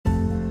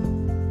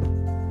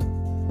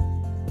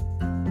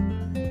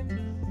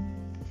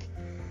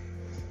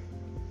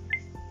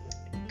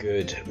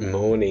Good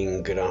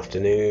morning, good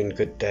afternoon,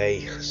 good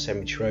day,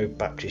 Cemetery Road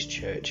Baptist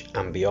Church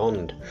and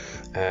beyond.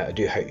 I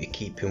do hope you're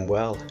keeping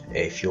well.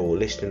 If you're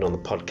listening on the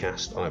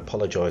podcast, I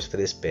apologise for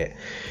this bit,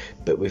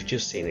 but we've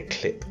just seen a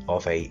clip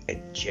of a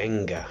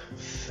Jenga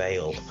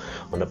fail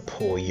on a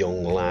poor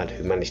young lad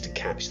who managed to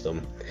catch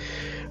them.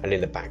 And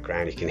in the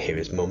background you can hear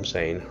his mum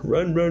saying,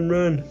 "Run, run,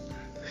 run."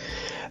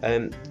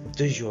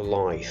 Does your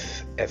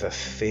life ever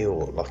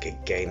feel like a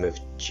game of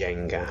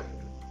Jenga?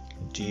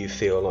 Do you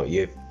feel like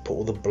you've put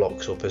all the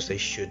blocks up as they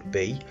should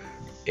be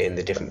in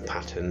the different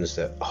patterns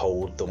that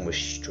hold them with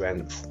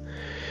strength,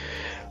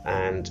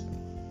 and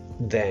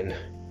then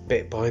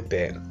bit by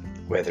bit,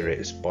 whether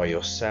it's by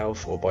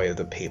yourself or by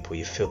other people,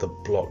 you feel the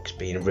blocks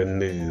being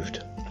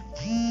removed,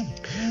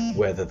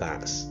 whether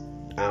that's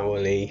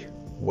hourly,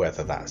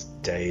 whether that's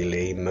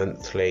daily,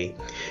 monthly?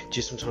 Do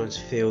you sometimes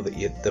feel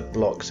that the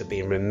blocks are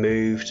being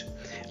removed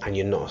and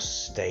you're not as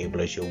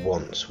stable as you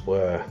once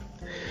were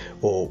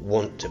or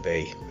want to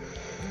be?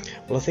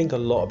 Well, I think a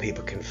lot of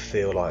people can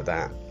feel like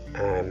that.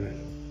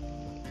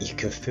 You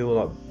can feel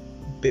like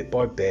bit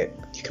by bit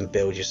you can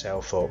build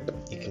yourself up,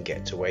 you can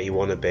get to where you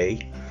want to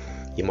be.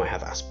 You might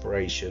have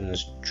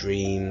aspirations,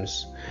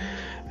 dreams,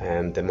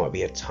 there might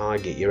be a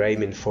target you're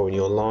aiming for in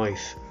your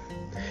life,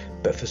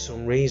 but for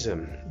some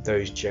reason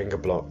those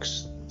Jenga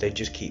blocks, they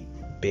just keep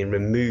being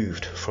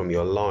removed from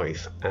your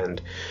life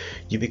and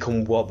you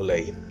become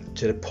wobbly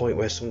to the point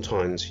where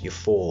sometimes you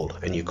fall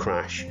and you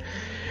crash,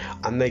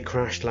 and they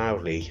crash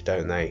loudly,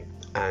 don't they?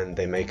 And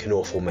they make an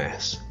awful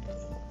mess,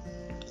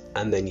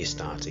 and then you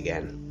start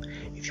again.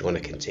 If you want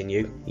to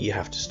continue, you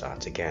have to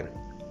start again.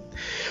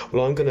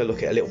 Well, I'm going to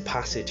look at a little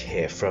passage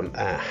here from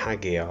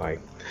Haggai,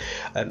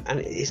 and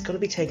it's going to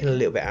be taken a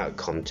little bit out of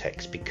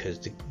context, because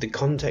the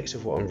context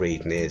of what I'm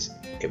reading is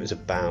it was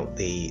about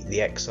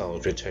the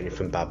exiles returning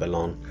from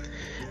Babylon,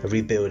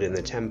 rebuilding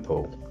the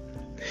temple.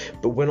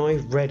 But when I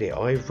read it,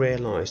 I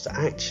realised that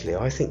actually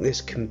I think this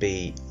can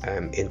be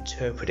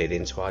interpreted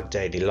into our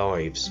daily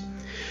lives.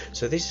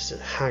 So this is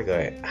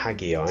Haggai,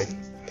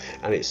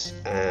 and it's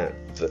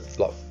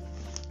like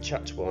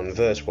chapter 1,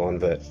 verse 1,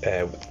 but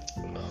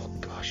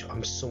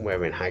I'm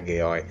somewhere in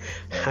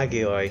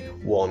Haggai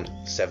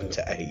 1, 7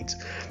 to 8.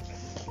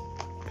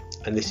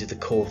 And this is the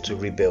call to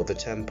rebuild the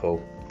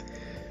temple.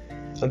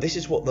 And this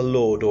is what the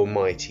Lord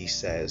Almighty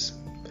says: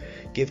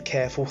 "Give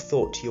careful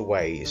thought to your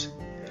ways.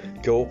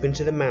 Go up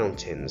into the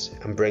mountains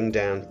and bring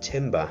down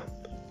timber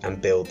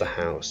and build the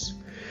house,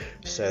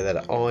 so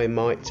that I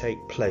might take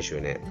pleasure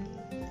in it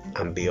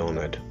and be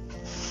honoured."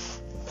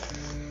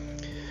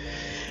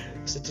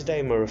 So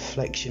today my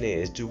reflection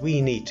is, do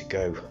we need to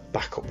go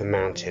back up the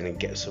mountain and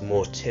get some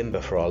more timber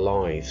for our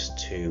lives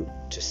to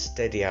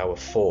steady our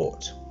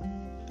fort,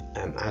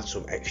 add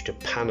some extra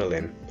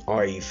panelling?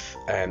 I've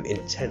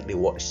intently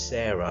watched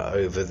Sarah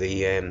over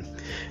the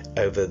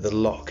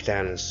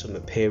lockdown and summer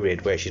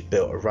period, where she's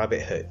built a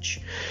rabbit hutch,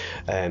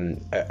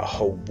 a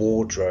whole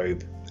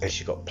wardrobe, and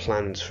she's got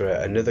plans for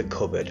another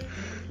cupboard,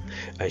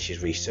 and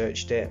she's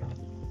researched it,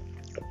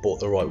 bought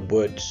the right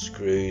wood,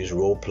 screws,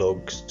 raw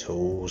plugs,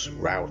 tools,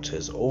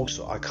 routers.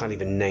 Also, I can't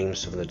even name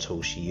some of the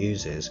tools she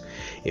uses.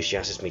 If she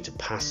asks me to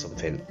pass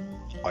something,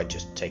 I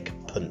just take a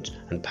punt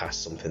and pass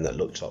something that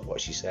looks like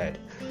what she said.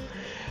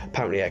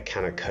 Apparently a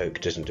can of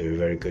Coke doesn't do a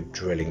very good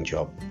drilling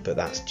job, but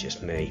that's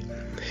just me.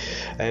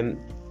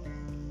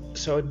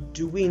 So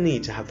do we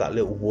need to have that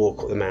little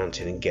walk up the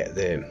mountain and get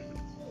the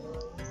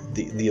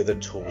other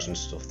tools and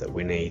stuff that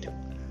we need?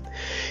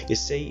 You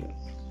see,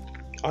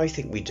 I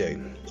think we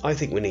do. I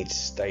think we need to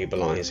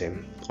stabilise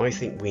him. I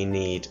think we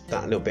need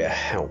that little bit of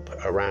help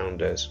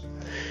around us.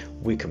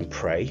 We can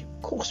pray,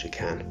 of course we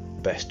can,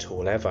 best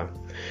tool ever,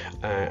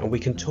 and we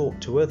can talk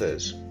to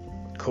others,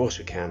 of course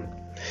we can.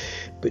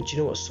 But you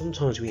know what,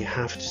 sometimes we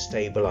have to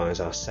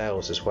stabilise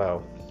ourselves as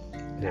well.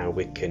 Now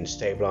we can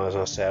stabilise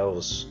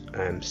ourselves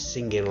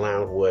singing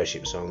loud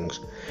worship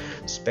songs,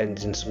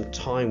 spending some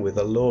time with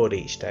the Lord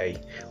each day,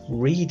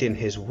 reading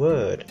his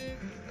word.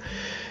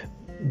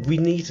 We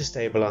need to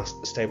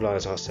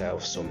stabilise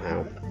ourselves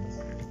somehow.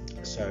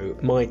 So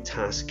my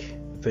task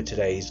for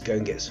today is go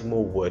and get some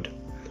more wood,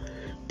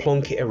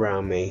 plonk it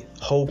around me,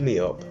 hold me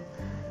up,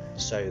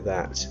 so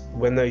that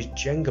when those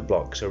Jenga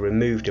blocks are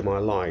removed in my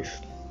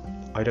life,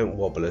 I don't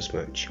wobble as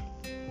much.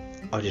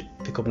 I just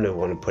pick up another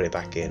one and put it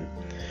back in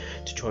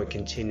to try and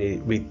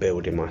continue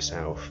rebuilding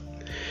myself.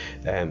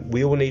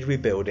 We all need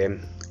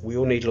rebuilding, we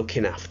all need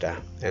looking after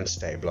and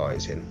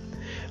stabilising.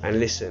 And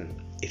listen,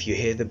 if you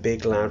hear the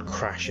big loud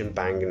crash and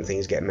bang and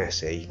things get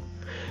messy,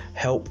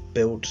 help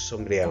build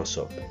somebody else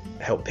up,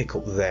 help pick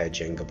up their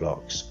Jenga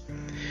blocks,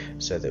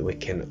 so that we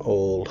can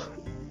all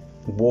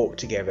walk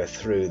together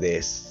through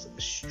this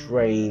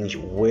strange,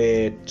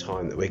 weird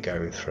time that we're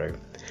going through,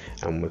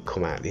 and we'll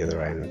come out the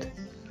other end.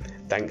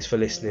 Thanks for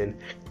listening.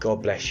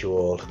 God bless you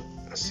all.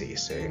 I'll see you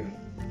soon.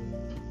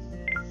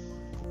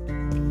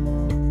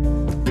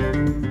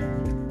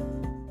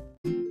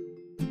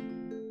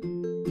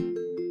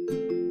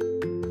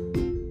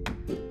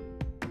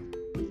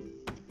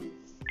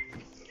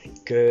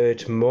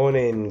 Good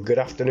morning, good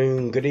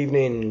afternoon, good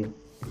evening,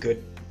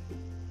 good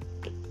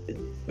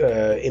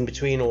in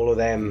between all of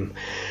them.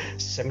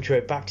 Cemetery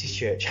Road Baptist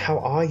Church, how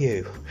are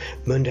you?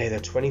 Monday the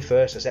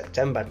 21st of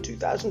September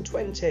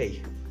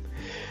 2020.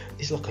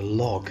 It's like a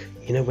log.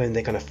 You know, when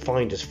they're going to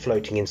find us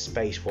floating in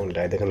space one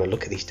day, they're going to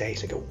look at these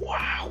days and go,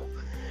 wow,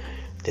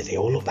 did they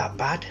all look that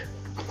bad?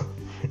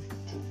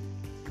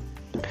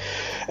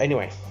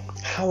 Anyway,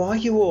 how are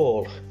you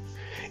all?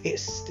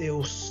 It's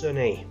still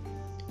sunny.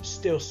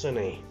 Still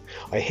sunny.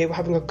 I hear we're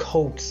having a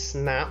cold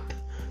snap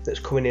that's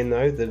coming in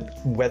though. The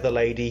weather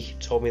lady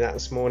told me that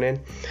this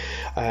morning.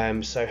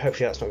 So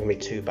hopefully that's not going to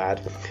be too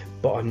bad.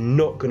 But I'm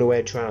not going to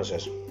wear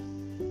trousers.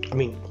 I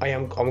mean,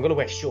 I'm going to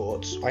wear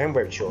shorts. I am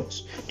wearing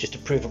shorts just to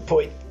prove a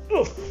point.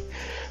 Ugh.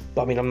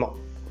 But I mean, I'm not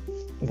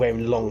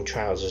wearing long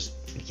trousers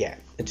yet.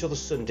 Until the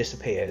sun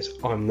disappears,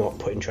 I'm not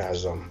putting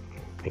trousers on.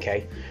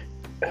 Okay?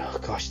 Oh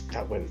gosh,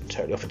 that went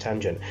totally off a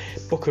tangent.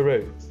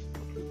 Buckaroo.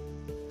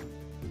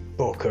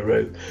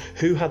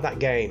 Who had that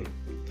game?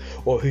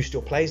 Or who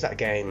still plays that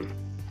game?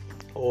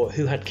 Or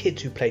who had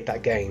kids who played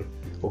that game?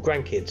 Or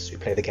grandkids who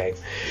play the game?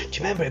 Do you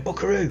remember it?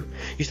 Buckaroo? You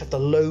used to have to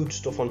load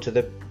stuff onto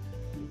the...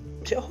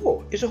 Is it a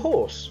horse? It was a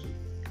horse.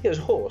 Yeah, it was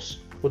a horse.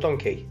 Or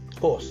donkey.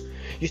 Horse.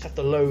 You used to have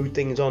to load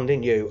things on,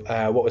 didn't you?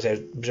 What was there?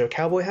 Was there a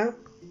cowboy hat?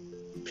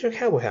 Was there a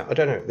cowboy hat? I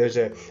don't know. There was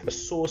a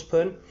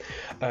saucepan,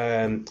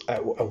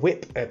 a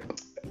whip,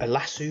 a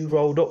lasso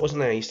rolled up, wasn't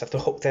there? You used to have to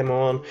hook them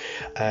on.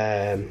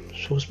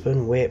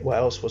 Saucepan, whip. What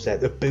else was there?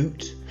 The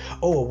boot.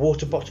 Oh, a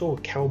water bottle.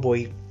 A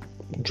cowboy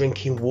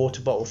drinking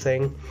water bottle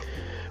thing.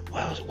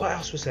 What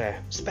else was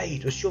there?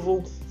 Spade. A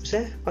shovel. Was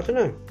there? I don't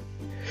know.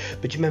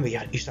 But do you remember you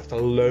used to have to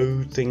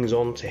load things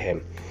onto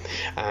him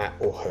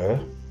or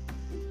her,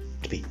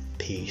 to be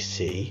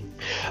PC,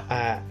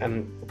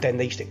 and then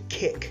they used to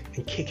kick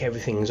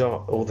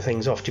all the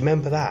things off. Do you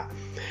remember that?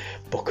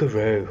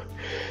 Buckaroo.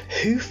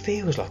 Who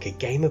feels like a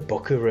game of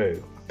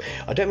Buckaroo?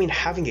 I don't mean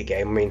having a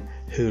game, I mean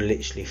who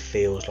literally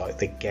feels like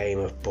the game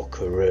of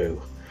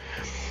Buckaroo.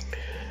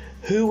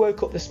 Who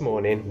woke up this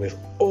morning with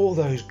all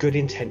those good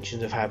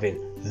intentions of having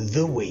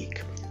the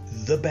week,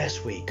 the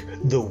best week,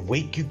 the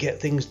week you get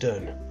things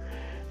done,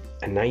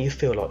 and now you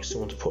feel like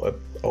someone's put a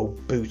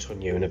old boot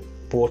on you and a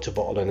water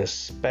bottle and a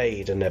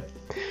spade and a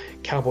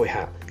cowboy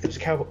hat. It was a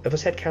cowboy. Have I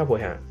said cowboy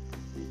hat?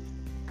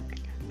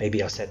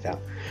 Maybe I said that.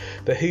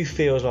 But who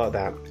feels like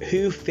that?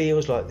 Who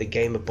feels like the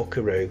game of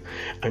Buckaroo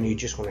and you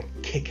just want to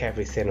kick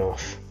everything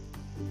off?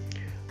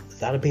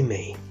 That'll be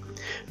me.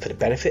 For the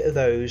benefit of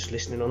those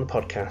listening on the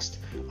podcast,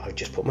 I've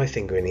just put my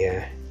finger in the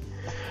air.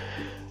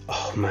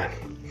 Oh man.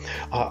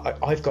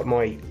 I've got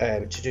my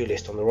to-do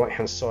list on the right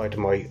hand side of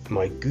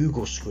my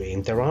Google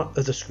screen. There are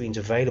other screens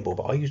available,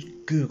 but I use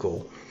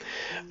Google,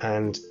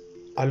 and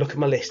I look at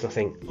my list and I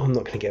think, I'm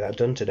not going to get that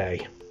done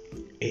today.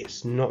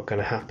 It's not going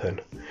to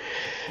happen.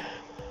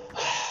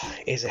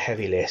 It's a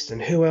heavy list.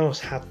 And who else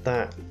had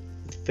that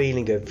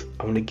feeling of,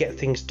 I want to get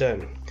things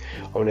done,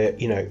 I want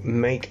to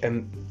make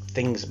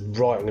things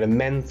right, I'm going to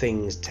mend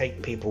things,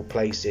 take people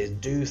places,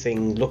 do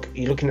things.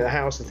 You're looking at the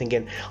house and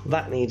thinking,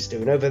 that needs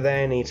doing, over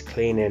there needs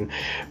cleaning.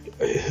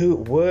 Who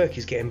at work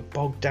is getting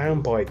bogged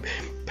down by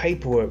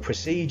paperwork,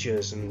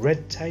 procedures and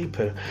red tape,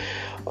 and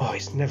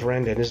it's never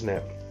ending, isn't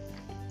it?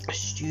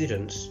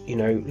 Students,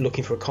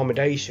 looking for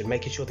accommodation,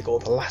 making sure they got all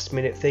the last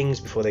minute things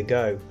before they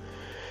go.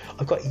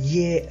 I've got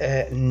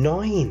year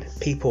 9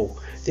 people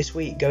this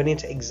week going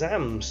into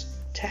exams,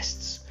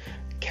 tests,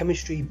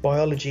 chemistry,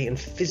 biology and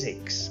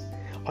physics.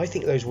 I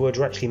think those words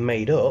are actually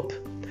made up.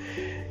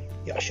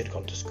 Yeah, I should have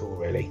gone to school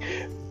really.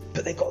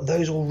 But they got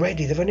those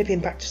already. They've only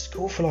been back to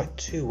school for like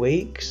 2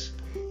 weeks.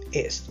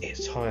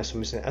 It's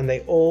tiresome, isn't it? And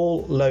they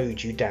all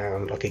load you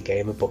down like a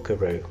game of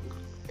Buckaroo.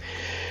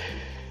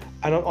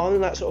 And I'm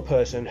that sort of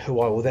person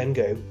who I will then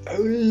go,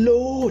 oh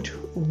Lord,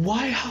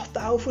 why hast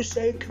thou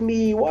forsaken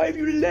me? Why have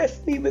you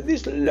left me with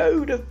this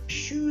load of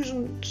shoes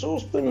and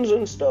saucepans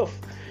and stuff?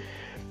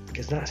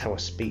 Because that's how I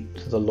speak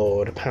to the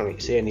Lord. Apparently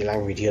it's the only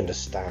language he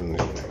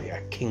understands,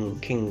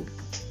 King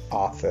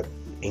Arthur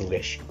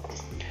English.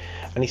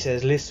 And he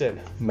says,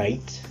 listen,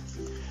 mate,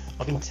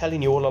 I've been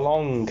telling you all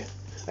along.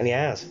 And he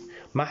has. In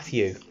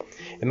Matthew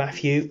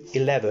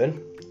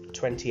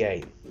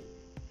 11:28.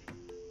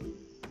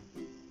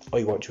 Oh,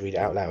 you want to read it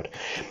out loud?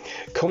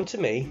 Come to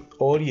me,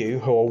 all you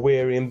who are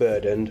weary and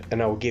burdened, and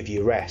I will give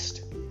you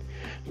rest.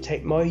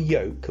 Take my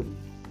yoke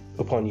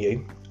upon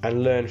you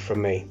and learn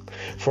from me,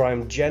 for I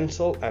am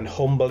gentle and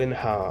humble in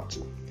heart,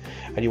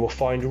 and you will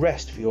find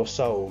rest for your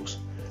souls.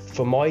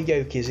 For my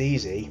yoke is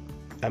easy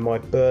and my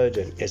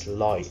burden is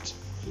light.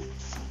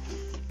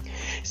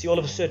 See, all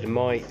of a sudden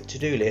my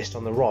to-do list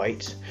on the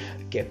right,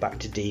 get back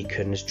to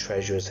deacons,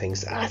 treasurers,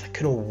 things, that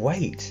can all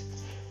wait.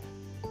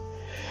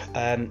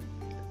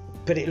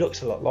 But it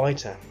looks a lot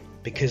lighter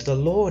because the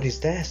Lord is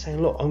there saying,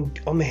 look,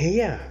 I'm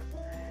here.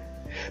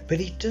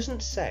 But he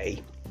doesn't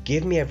say,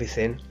 give me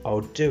everything,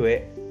 I'll do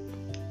it,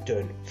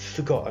 done,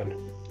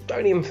 forgotten,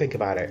 don't even think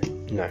about it.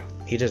 No,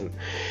 he doesn't.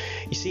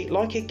 You see,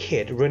 like a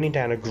kid running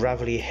down a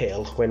gravelly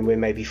hill when we're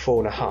maybe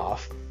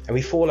 4.5 and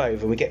we fall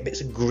over and we get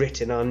bits of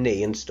grit in our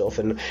knee and stuff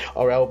and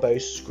our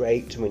elbows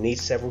scraped and we need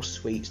several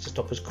sweets to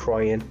stop us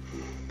crying.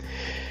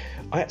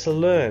 I had to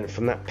learn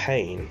from that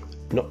pain.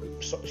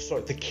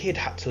 The kid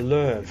had to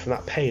learn from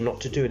that pain not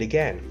to do it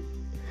again.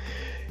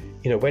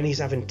 When he's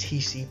having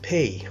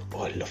TCP,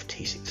 I love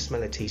the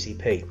smell of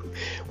TCP.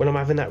 When I'm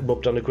having that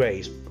rubbed on a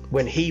graze,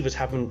 when he was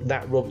having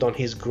that rubbed on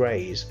his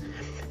graze,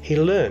 he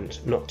learned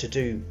not to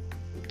do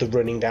the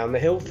running down the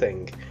hill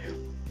thing.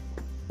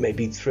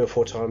 Maybe 3 or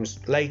 4 times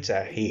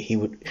later, he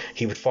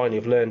would finally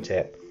have learnt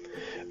it,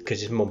 because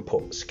his mum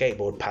put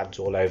skateboard pads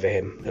all over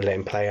him and let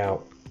him play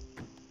out.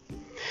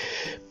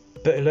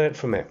 But he learnt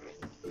from it.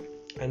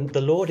 And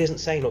the Lord isn't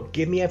saying, look,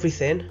 give me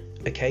everything,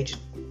 okay,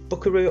 just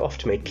buckaroo it off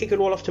to me, kick it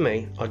all off to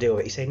me, I'll deal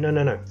with it. He's saying,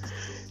 no,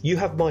 you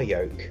have my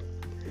yoke.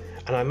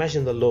 And I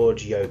imagine the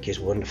Lord's yoke is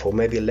wonderful,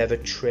 maybe a leather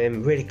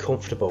trim, really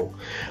comfortable,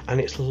 and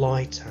it's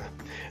lighter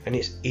and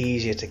it's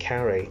easier to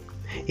carry.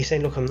 He's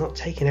saying, look, I'm not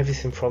taking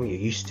everything from you.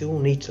 You still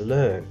need to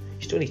learn,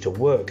 you still need to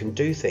work and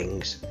do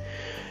things,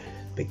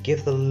 but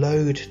give the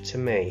load to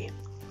me.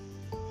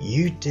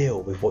 You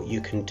deal with what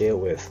you can deal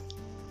with.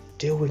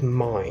 Deal with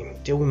mine,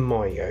 deal with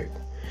my yoke.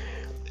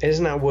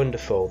 Isn't that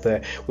wonderful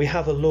that we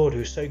have a Lord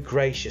who's so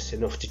gracious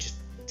enough to just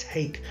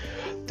take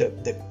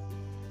the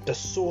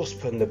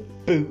saucepan, the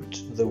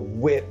boot, the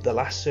whip, the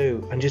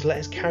lasso, and just let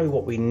us carry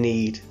what we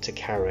need to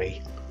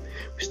carry.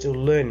 We're still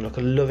learning like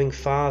a loving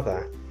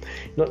father,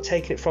 not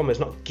taking it from us,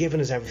 not giving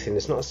us everything.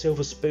 It's not a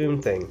silver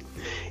spoon thing.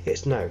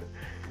 It's no,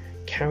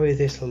 carry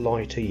this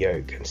lighter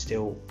yoke and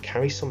still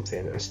carry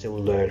something and still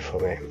learn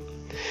from it.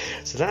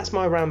 So that's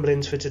my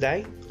ramblings for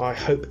today. I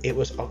hope it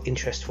was of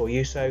interest for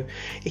you. So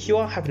if you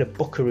are having a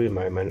buckaroo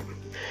moment,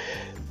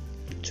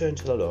 turn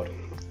to the Lord.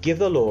 Give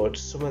the Lord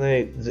some of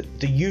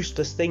the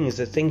useless things,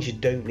 the things you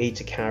don't need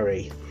to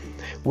carry.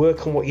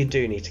 Work on what you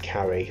do need to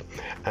carry,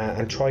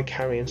 and try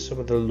carrying some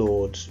of the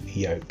Lord's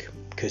yoke,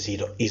 because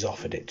he's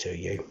offered it to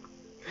you.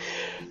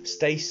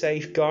 Stay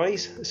safe,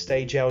 guys.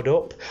 Stay gelled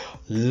up.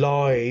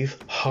 Live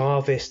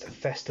Harvest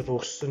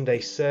Festival Sunday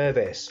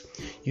service.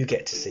 You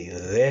get to see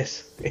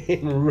this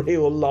in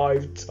real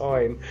live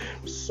time.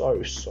 I'm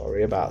so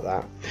sorry about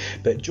that.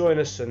 But join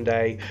us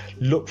Sunday.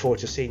 Look forward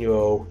to seeing you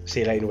all.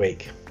 See you later in the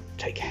week.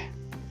 Take care.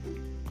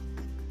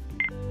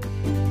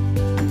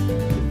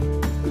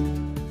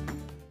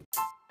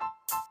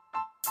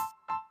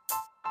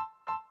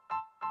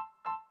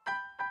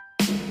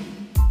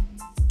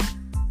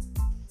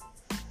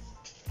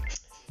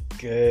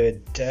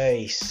 Good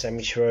day,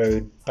 Cemetery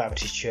Road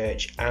Baptist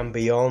Church and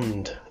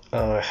beyond.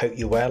 I hope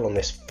you're well on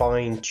this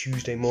fine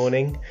Tuesday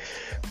morning,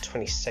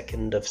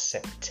 22nd of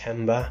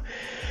September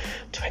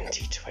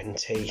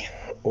 2020.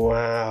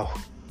 Wow,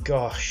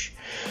 gosh.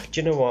 Do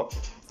you know what?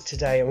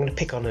 Today I'm going to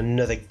pick on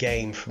another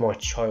game from my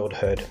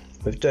childhood.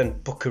 We've done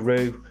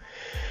Buckaroo.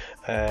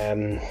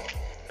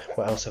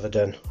 What else have I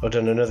done? I've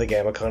done another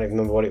game, I can't even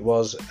remember what it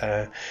was.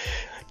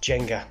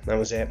 Jenga, that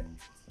was it.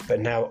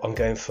 But now I'm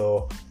going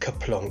for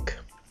Kaplunk,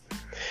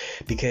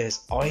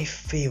 because I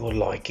feel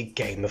like a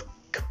game of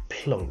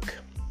Kaplunk.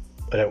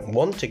 I don't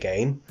want a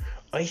game,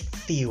 I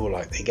feel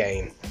like the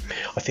game.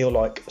 I feel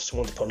like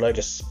someone's put a load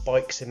of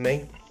spikes in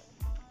me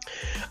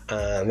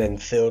and then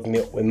filled me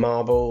up with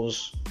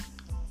marbles,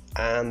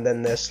 and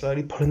then they're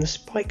slowly pulling the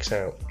spikes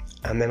out,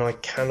 and then I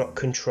cannot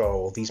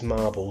control these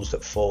marbles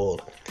that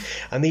fall.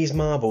 And these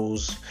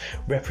marbles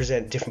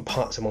represent different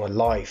parts of my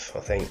life, I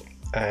think,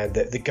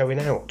 that they're going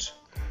out.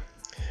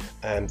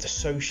 The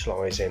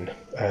socialising,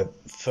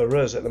 for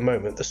us at the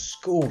moment, the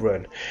school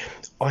run,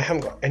 I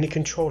haven't got any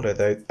control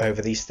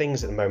over these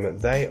things at the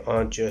moment. They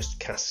are just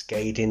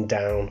cascading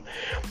down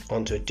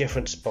onto a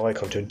different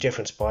spike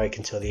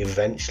until they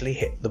eventually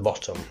hit the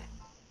bottom.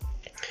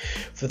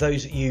 For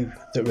those of you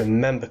that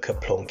remember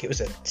Kaplunk, it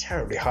was a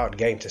terribly hard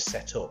game to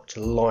set up, to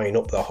line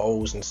up the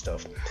holes and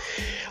stuff,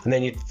 and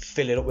then you'd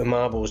fill it up with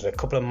marbles, and a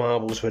couple of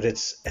marbles would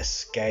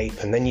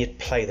escape, and then you'd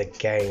play the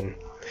game.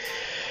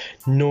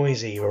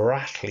 Noisy,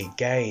 rattly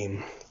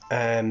game,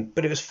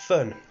 but it was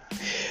fun.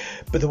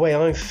 But the way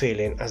I'm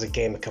feeling as a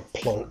game of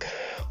Kaplunk,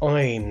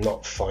 I'm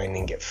not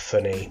finding it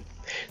funny.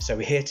 So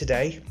we're here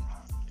today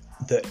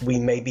that we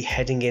may be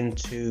heading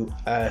into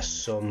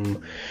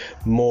some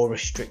more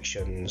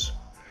restrictions,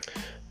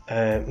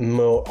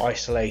 more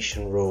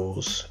isolation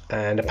rules,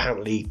 and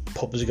apparently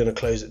pubs are going to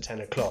close at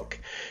 10 o'clock,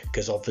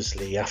 because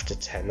obviously after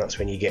 10 that's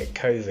when you get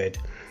COVID.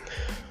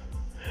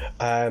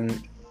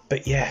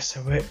 But yeah,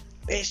 so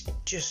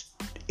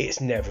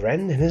it's never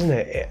ending, isn't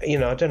it?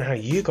 I don't know how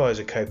you guys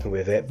are coping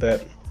with it,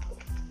 but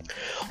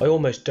I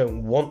almost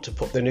don't want to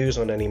put the news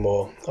on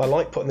anymore. I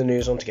like putting the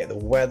news on to get the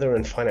weather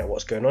and find out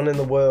what's going on in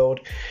the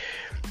world,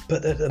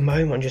 but at the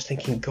moment I'm just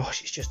thinking,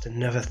 gosh, it's just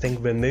another thing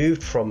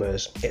removed from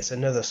us. It's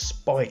another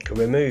spike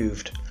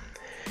removed,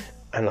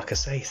 and like I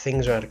say,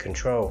 things are out of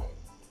control.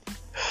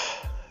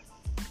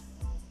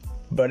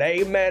 But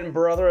amen,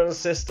 brother and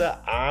sister,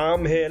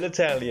 I'm here to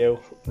tell you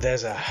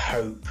there's a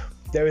hope.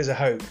 There is a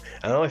hope,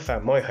 and I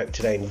found my hope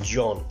today in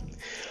John.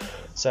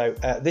 So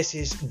this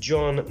is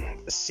John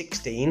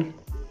 16,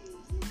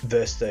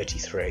 verse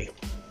 33.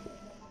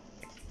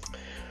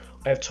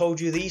 I have told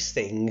you these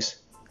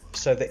things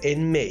so that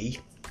in me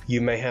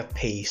you may have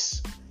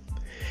peace.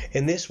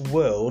 In this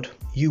world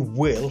you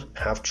will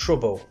have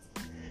trouble,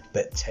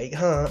 but take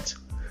heart,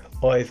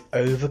 I've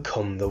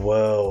overcome the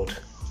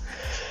world.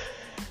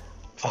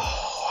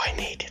 Oh, I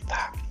needed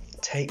that.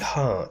 Take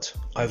heart,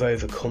 I've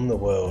overcome the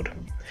world.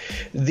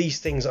 These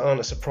things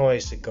aren't a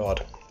surprise to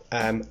God.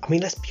 I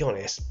mean, let's be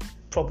honest,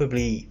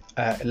 probably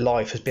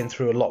life has been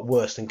through a lot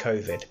worse than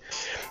COVID.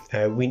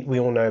 We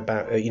all know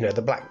about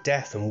the Black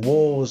Death and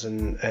wars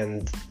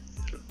and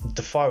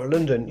the fire of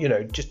London,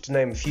 just to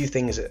name a few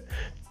things that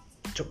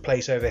took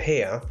place over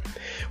here.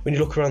 When you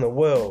look around the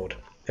world,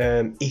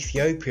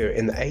 Ethiopia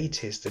in the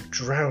 80s, the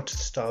drought, the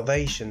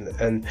starvation,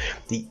 and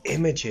the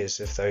images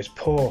of those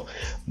poor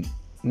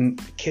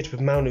kids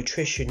with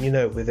malnutrition,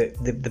 with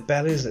the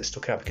bellies that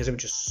stuck out because they were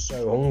just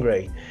so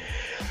hungry.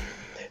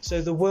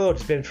 So the world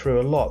has been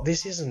through a lot.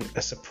 This isn't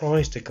a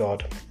surprise to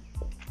God.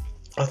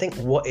 I think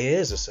what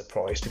is a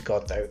surprise to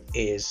God, though,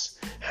 is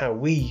how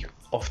we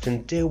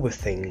often deal with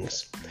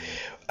things.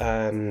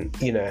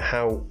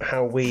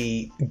 How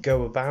we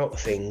go about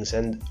things,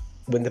 and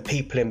when the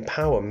people in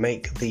power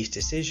make these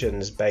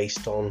decisions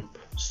based on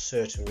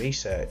certain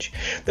research.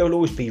 There will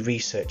always be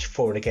research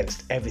for and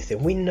against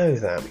everything. We know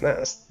that.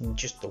 That's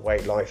just the way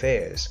life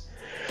is.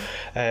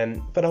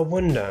 But I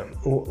wonder,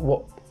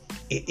 what,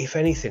 if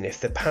anything, if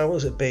the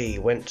powers that be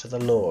went to the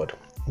Lord,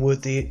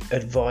 would the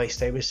advice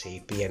they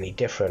received be any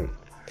different?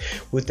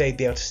 Would they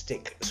be able to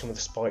stick some of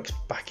the spikes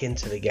back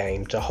into the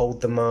game to hold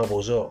the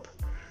marbles up?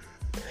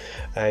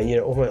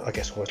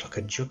 Almost like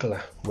a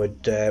juggler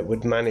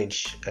would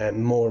manage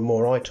more and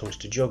more items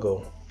to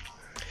juggle.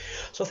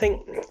 So I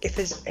think if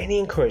there's any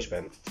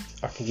encouragement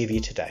I can give you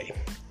today,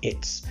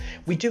 it's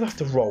we do have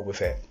to roll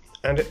with it,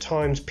 and at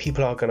times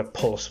people are going to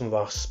pull some of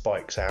our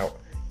spikes out,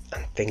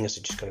 and things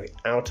are just going to be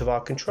out of our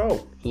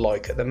control,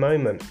 like at the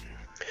moment.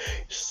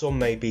 Some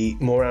may be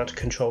more out of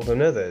control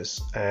than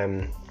others.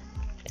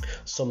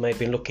 Some may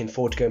be looking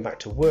forward to going back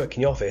to work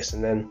in the office,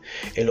 and then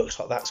it looks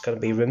like that's going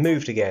to be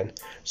removed again.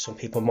 Some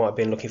people might have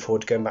been looking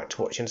forward to going back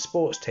to watching a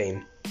sports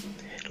team.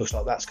 It looks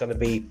like that's going to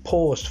be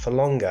paused for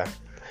longer.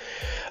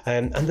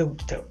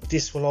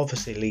 This will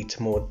obviously lead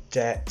to more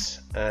debt,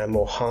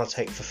 more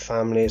heartache for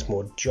families,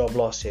 more job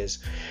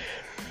losses.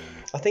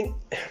 I think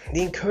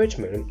the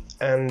encouragement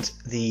and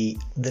the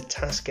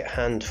task at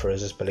hand for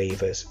us as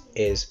believers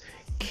is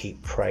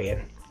keep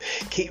praying.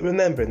 Keep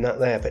remembering that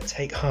there, but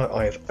take heart,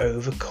 I have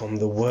overcome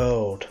the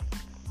world.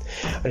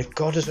 And if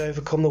God has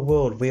overcome the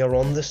world, we are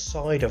on the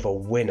side of a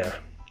winner.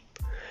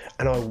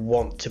 And I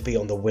want to be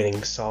on the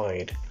winning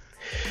side.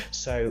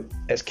 So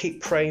let's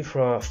keep praying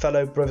for our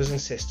fellow brothers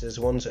and sisters,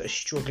 ones that are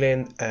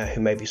struggling,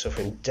 who may be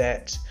suffering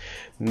debt,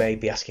 may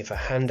be asking for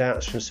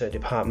handouts from certain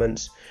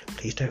departments.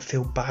 Please don't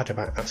feel bad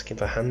about asking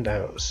for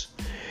handouts.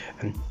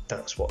 And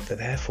that's what they're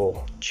there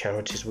for.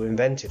 Charities were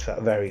invented for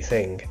that very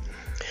thing.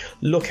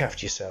 Look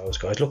after yourselves,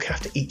 guys. Look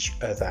after each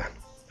other.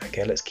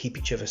 Okay, let's keep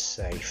each other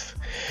safe.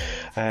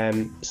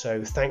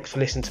 So thanks for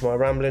listening to my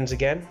ramblings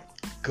again.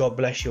 God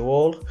bless you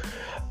all.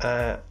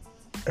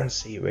 And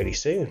see you really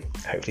soon.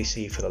 Hopefully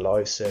see you for the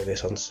live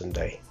service on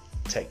Sunday.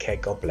 Take care.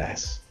 God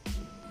bless.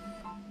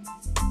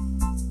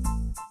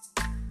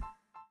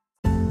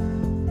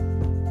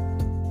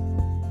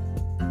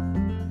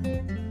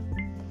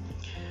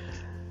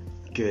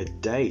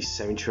 Good day,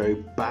 Cemetery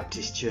Road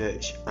Baptist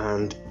Church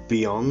and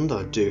beyond.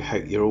 I do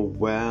hope you're all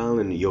well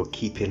and you're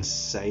keeping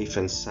safe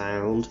and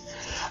sound.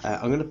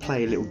 I'm going to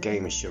play a little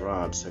game of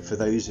charades. So for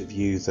those of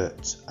you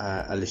that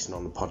are listening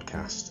on the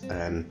podcast,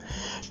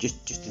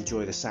 just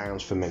enjoy the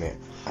sounds for a minute.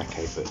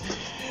 Okay,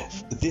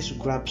 but this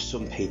grabs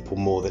some people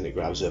more than it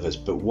grabs others.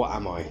 But what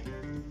am I?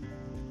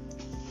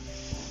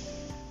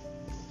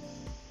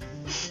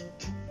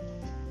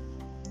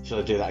 Shall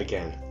I do that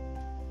again?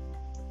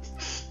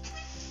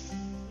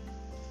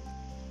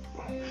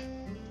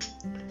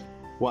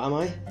 What am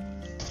I?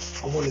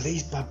 I'm one of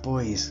these bad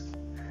boys.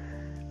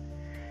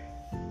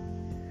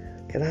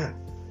 Look at that.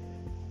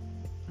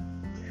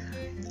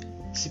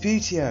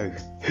 Subbuteo.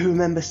 Who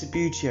remembers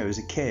Subbuteo as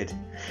a kid?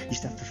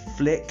 Used to have to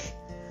flick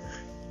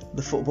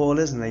the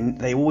footballers and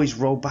they always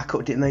rolled back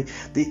up, didn't they?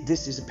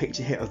 This is a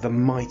picture here of the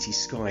mighty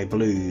Sky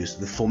Blues,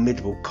 the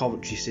formidable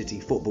Coventry City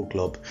Football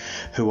Club,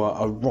 who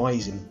are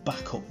rising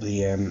back up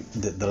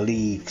the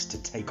leagues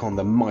to take on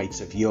the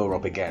might of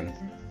Europe again.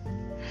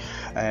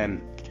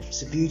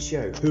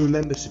 Subbuteo. Who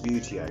remembers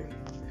Subbuteo?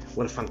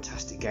 What a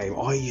fantastic game.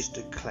 I used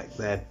to collect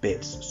their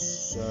bits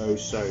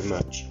so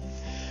much.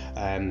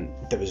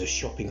 There was a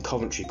shop in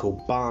Coventry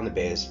called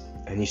Barnaby's,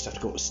 and you used to have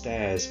to go up the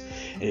stairs,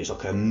 and it's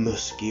like a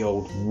musky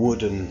old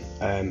wooden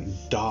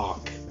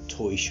dark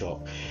toy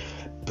shop,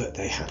 but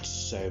they had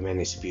so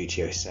many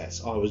Subbuteo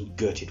sets. I was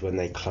gutted when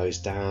they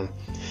closed down.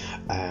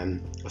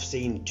 I've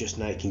seen just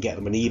now you can get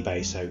them on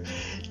eBay, so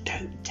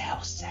don't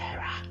tell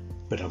Sarah,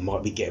 but I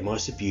might be getting my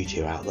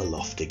Subbuteo out of the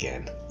loft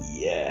again.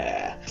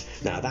 Yeah,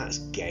 now that's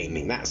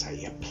gaming, that's how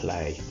you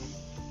play.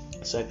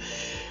 So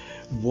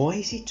why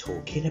is he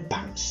talking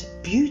about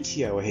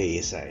Subbuteo, I hear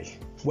you say?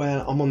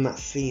 Well, I'm on that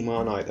theme,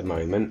 aren't I, at the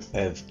moment,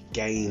 of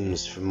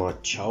games from my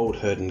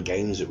childhood and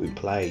games that we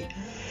play.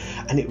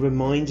 And it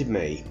reminded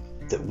me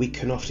that we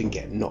can often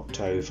get knocked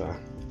over,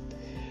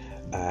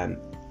 and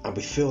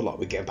we feel like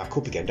we're getting back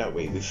up again, don't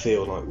we? We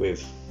feel like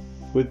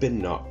we've been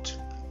knocked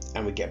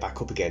and we get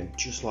back up again,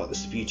 just like the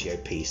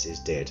Subbuteo pieces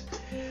did.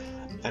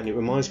 And it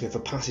reminds me of a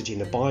passage in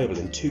the Bible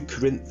in 2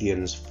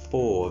 Corinthians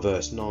 4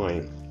 verse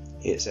 9.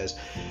 It says,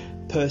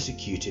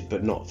 persecuted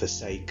but not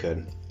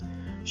forsaken,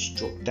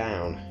 struck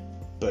down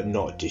but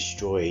not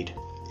destroyed.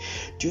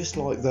 Just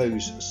like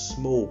those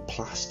small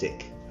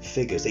plastic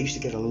figures, they used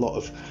to get a lot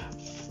of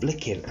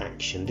flicking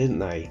action, didn't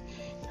they?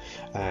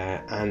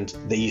 And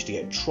they used to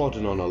get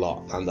trodden on a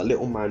lot, and the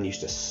little man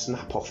used to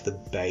snap off the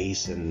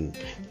base, and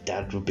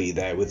Dad would be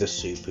there with the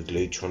super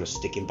glue trying to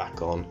stick him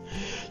back on.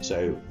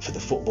 So for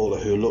the footballer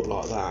who looked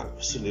like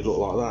that, suddenly looked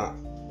like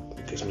that,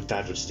 because my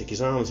Dad would stick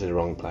his arms in the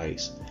wrong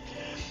place.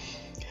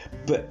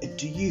 But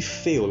do you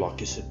feel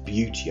like a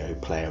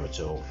Subbuteo player at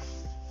all?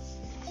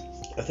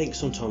 I think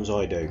sometimes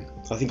I do.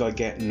 I think I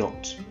get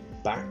knocked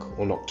back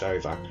or knocked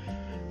over,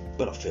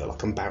 but I feel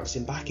like I'm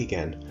bouncing back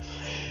again.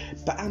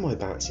 But am I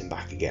bouncing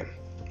back again?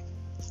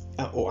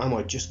 Or am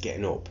I just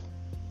getting up,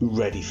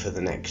 ready for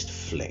the next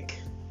flick,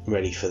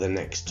 ready for the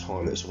next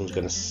time that someone's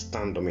going to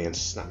stand on me and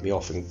snap me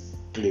off and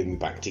glue me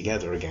back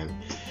together again?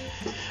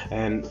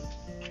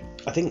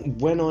 I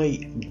think when I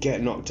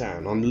get knocked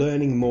down, I'm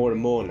learning more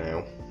and more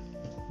now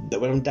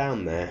that when I'm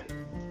down there,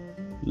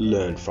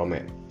 learn from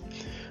it.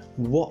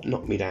 What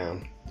knocked me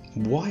down?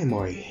 Why am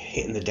I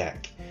hitting the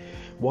deck?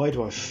 Why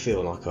do I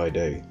feel like I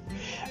do?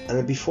 And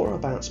then before I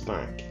bounce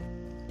back,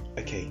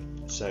 okay,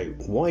 so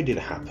why did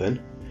it happen?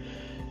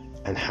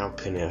 And how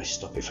can I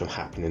stop it from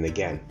happening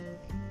again?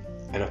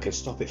 And I can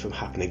stop it from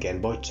happening again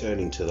by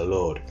turning to the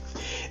Lord.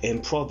 In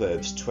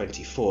Proverbs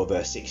 24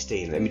 verse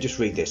 16, let me just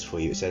read this for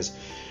you. It says,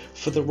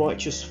 for the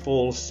righteous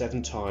falls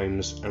 7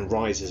 times and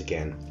rises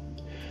again,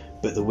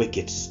 but the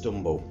wicked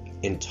stumble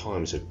in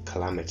times of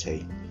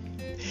calamity.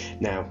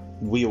 Now,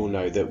 we all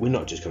know that we're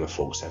not just going to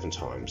fall 7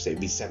 times. It'd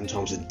be 7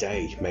 times a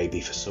day,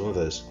 maybe, for some of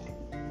us.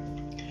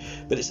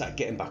 But it's that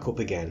getting back up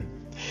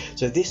again.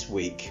 So this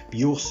week,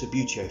 your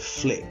Subbuteo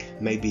flick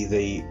may be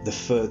the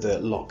further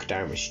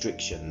lockdown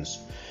restrictions.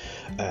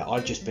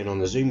 I've just been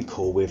on a Zoom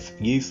call with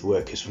youth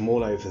workers from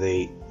all over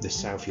the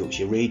South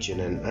Yorkshire region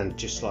and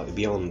just slightly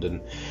beyond.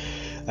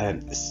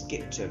 And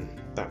Skipton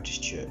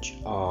Baptist Church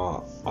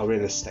are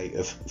in a state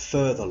of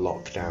further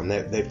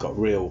lockdown. They've got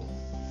real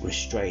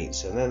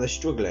restraints and they're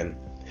struggling.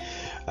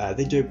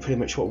 They do pretty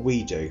much what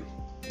we do,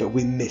 but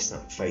we miss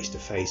that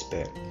face-to-face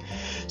bit.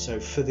 So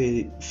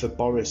for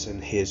Boris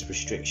and his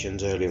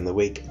restrictions earlier in the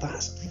week,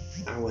 that's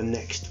our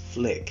next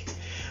flick.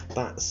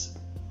 That's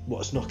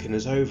what's knocking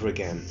us over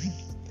again.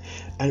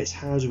 And it's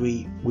how do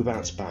we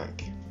bounce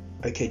back?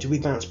 Okay, do we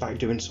bounce back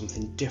doing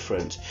something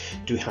different?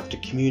 Do we have to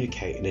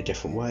communicate in a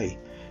different way?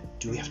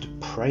 Do we have to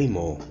pray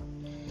more?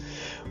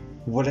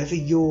 Whatever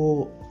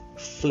your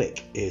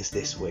flick is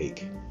this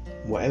week,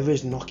 whatever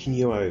is knocking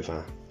you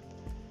over,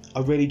 I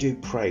really do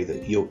pray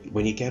that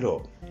when you get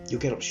up, you'll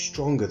get up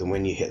stronger than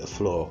when you hit the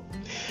floor.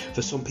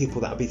 For some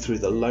people, that'll be through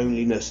the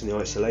loneliness and the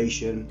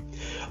isolation.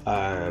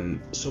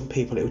 Some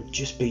people, it would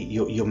just be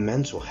your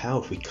mental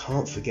health. We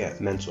can't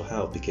forget mental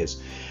health,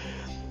 because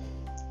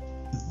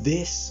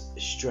this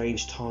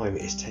strange time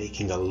is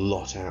taking a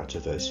lot out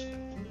of us.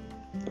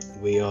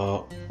 We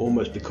are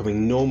almost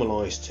becoming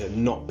normalised to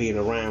not being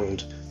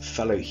around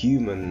fellow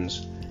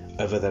humans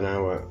other than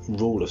our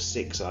rule of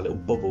 6, our little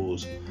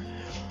bubbles.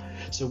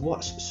 So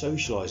what's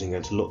socialising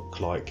going to look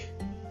like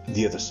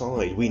the other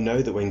side? We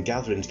know that when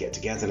gatherings get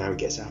together now, it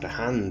gets out of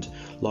hand,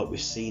 like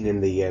we've seen in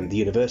the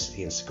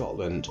university in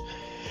Scotland.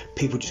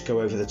 People just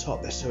go over the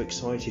top. They're so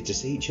excited to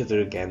see each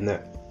other again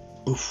that,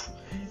 oof,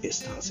 it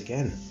starts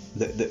again.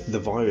 The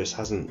virus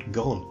hasn't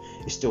gone.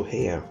 It's still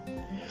here.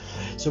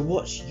 So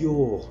what's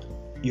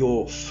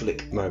your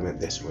flick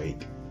moment this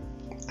week?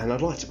 And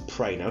I'd like to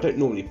pray now. I don't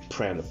normally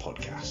pray on the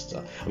podcast.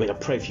 I mean, I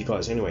pray for you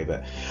guys anyway,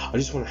 but I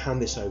just want to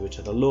hand this over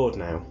to the Lord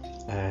now.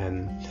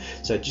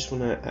 So I just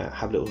want to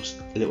have a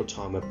little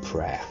time of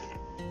prayer.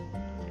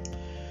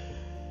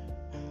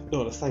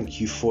 Lord, I thank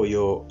you for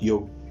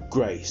your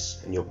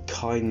grace and your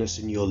kindness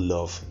and your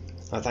love.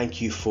 I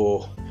thank you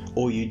for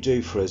all you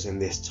do for us in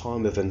this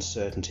time of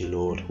uncertainty,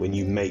 Lord, when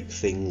you make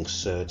things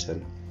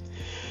certain.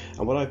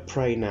 And what I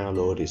pray now,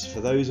 Lord, is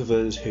for those of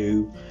us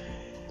who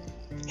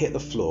hit the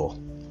floor,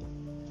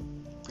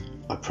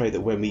 I pray that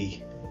when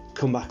we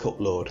come back up,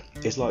 Lord,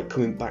 it's like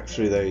coming back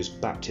through those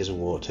baptism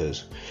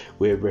waters.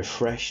 We're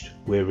refreshed,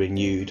 we're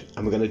renewed,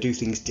 and we're going to do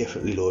things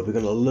differently, Lord. We're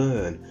going to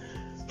learn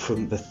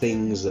from the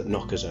things that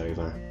knock us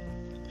over.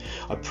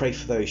 I pray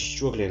for those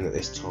struggling at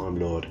this time,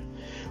 Lord,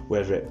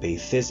 whether it be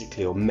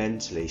physically or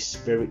mentally,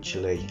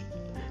 spiritually.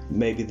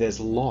 Maybe there's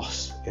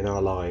loss in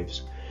our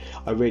lives.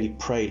 I really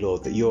pray,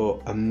 Lord, that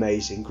your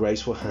amazing,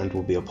 graceful hand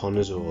will be upon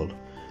us all,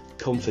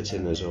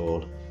 comforting us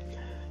all,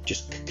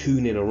 just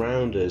cocooning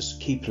around us,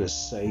 keeping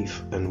us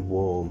safe and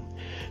warm,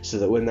 so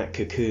that when that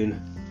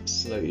cocoon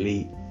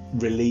slowly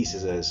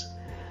releases us,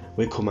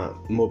 we come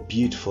out more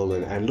beautiful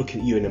and look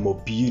at you in a more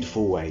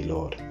beautiful way,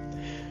 Lord.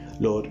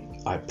 Lord,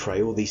 I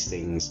pray all these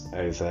things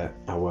over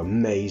our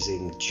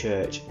amazing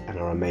church and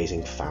our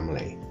amazing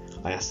family.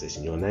 I ask this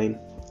in your name.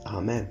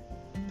 Amen.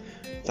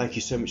 Thank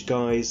you so much,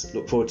 guys.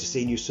 Look forward to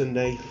seeing you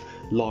Sunday,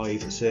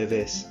 live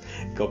service.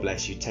 God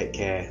bless you. Take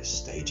care.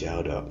 Stay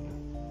gelled up.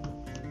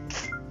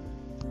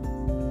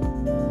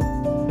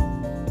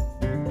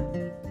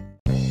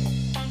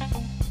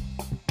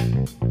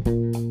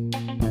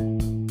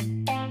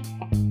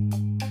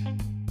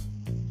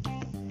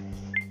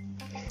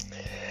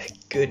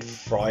 Good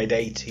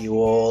Friday to you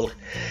all.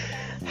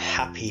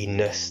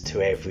 Happiness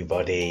to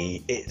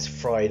everybody. It's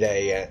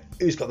Friday.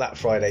 Who's got that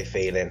Friday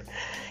feeling?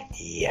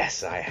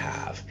 Yes, I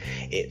have.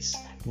 It's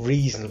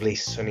reasonably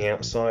sunny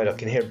outside. I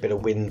can hear a bit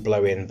of wind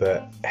blowing,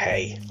 but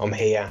hey, I'm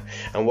here.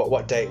 And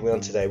what date are we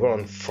on today? We're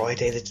on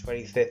Friday the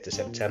 25th of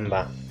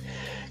September.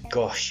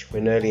 Gosh,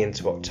 we're nearly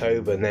into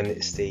October, and then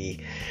it's the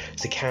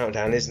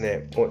countdown, isn't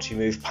it? Once you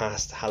move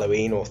past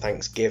Halloween or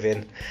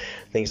Thanksgiving,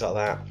 things like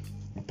that,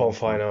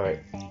 bonfire night,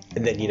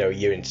 and then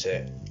you're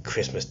into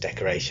Christmas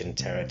decoration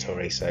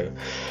territory. So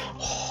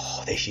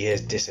this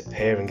year's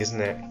disappearing, isn't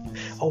it?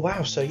 Oh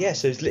wow, so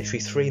it's literally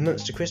 3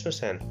 months to Christmas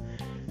then.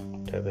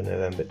 October,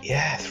 November,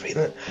 3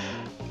 months.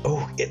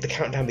 The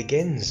countdown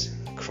begins.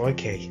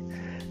 Crikey.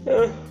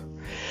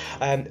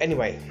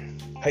 Anyway,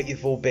 hope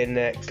you've all been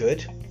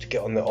good to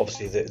get on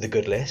the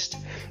good list,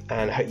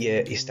 and hope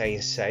you're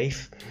staying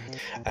safe.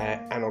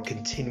 And I'll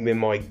continue with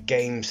my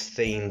games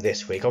theme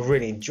this week. I've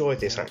really enjoyed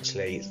this,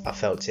 actually. I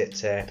felt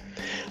it a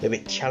little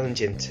bit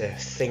challenging to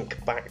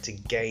think back to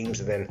games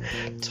and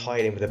then tie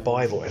it in with the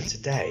Bible. And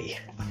today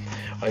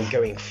I'm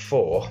going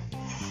for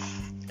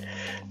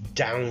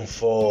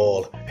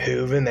Downfall.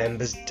 Who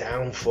remembers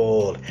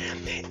Downfall?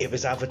 It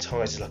was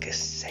advertised as like a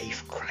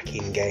safe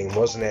cracking game,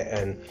 wasn't it?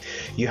 And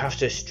you have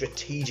to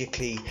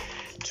strategically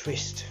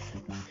twist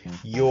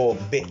your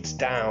bits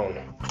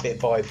down bit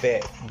by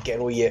bit, get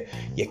all your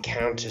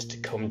counters to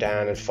come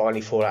down and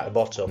finally fall out the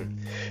bottom.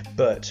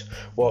 But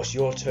whilst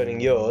you're turning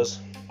yours,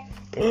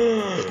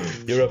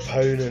 your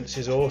opponent's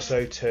is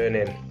also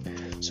turning,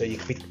 so you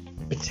could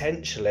be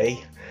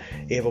potentially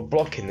either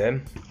blocking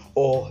them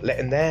or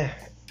letting their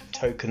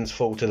tokens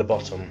fall to the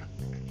bottom.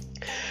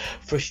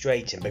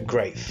 Frustrating but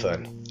great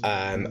fun.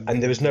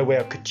 And there was no way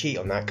I could cheat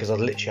on that, because I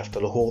literally have to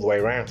look all the way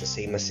around to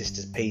see my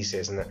sister's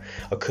pieces, and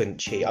I couldn't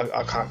cheat.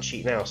 I can't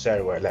cheat now.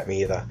 Sarah won't let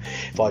me either.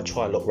 If I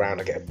try and look around,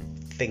 I get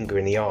a finger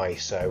in the eye,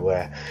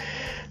 so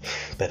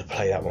better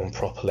play that one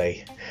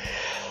properly.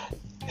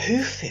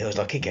 Who feels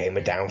like a game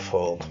of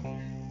Downfall?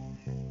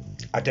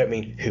 I don't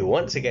mean who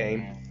wants a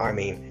game, I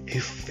mean who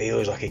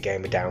feels like a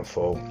game of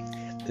Downfall.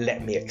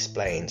 Let me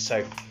explain.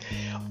 So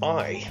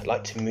I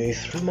like to move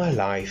through my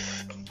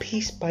life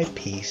piece by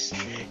piece,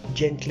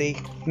 gently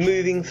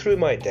moving through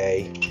my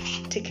day,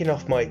 ticking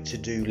off my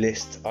to-do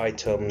list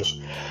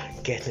items,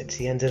 getting it to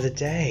the end of the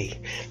day.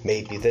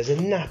 Maybe there's a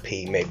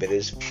nappy, maybe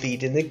there's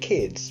feeding the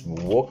kids,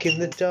 walking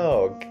the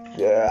dog,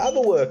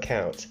 other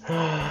workout.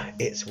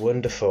 It's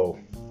wonderful.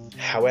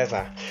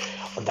 However,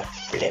 on the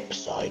flip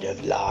side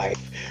of life,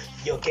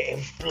 you're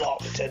getting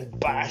blocked and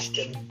bashed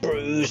and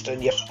bruised,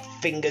 and your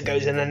finger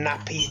goes in a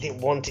nappy you didn't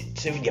want it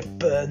to, and you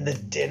burn the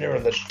dinner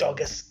and the dog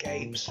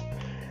escapes.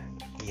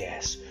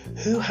 Yes,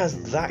 who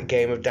has that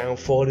game of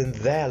Downfall in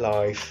their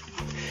life?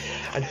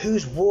 And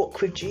whose walk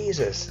with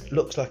Jesus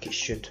looks like it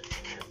should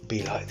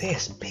be like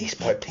this? Piece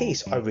by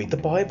piece, I read the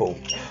Bible,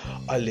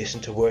 I listen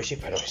to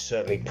worship, and I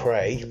certainly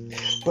pray.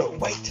 But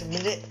wait a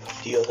minute,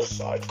 the other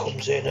side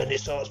comes in and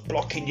it starts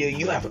blocking you.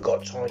 You haven't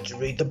got time to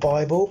read the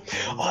Bible.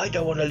 I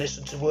don't want to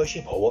listen to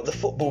worship. I want the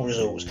football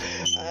results.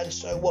 And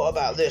so what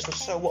about this? And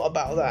so what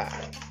about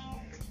that?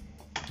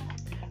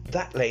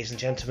 That, ladies and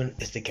gentlemen,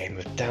 is the game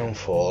of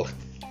Downfall.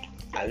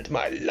 And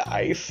my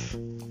life.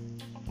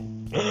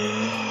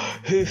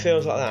 Who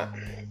feels like that?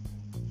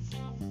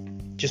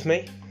 Just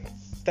me?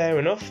 Fair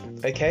enough.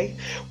 Okay.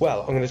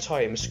 Well, I'm going to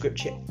tie in the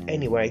scripture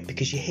anyway,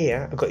 because you're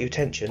here. I've got your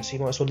attention, so you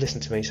might as well listen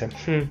to me. So,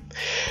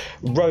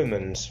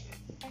 Romans.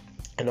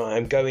 And I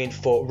am going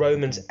for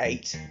Romans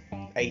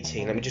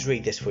 8:18. Let me just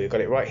read this for you. I've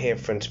got it right here in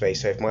front of me.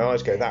 So if my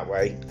eyes go that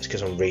way, it's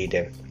because I'm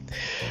reading.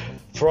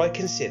 For I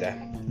consider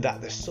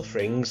that the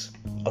sufferings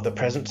of the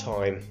present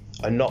time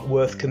are not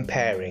worth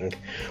comparing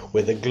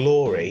with the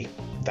glory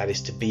that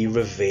is to be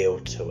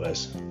revealed to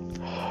us.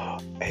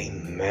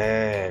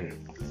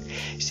 Amen.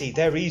 See,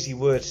 they're easy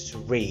words to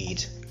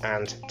read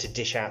and to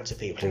dish out to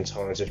people in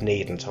times of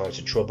need and times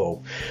of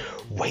trouble.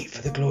 Wait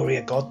for the glory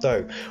of God,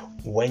 though.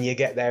 When you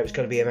get there, it's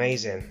going to be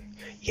amazing.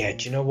 Yeah,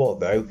 do you know what,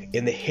 though?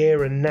 In the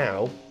here and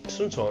now,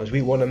 sometimes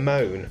we want to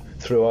moan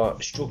through our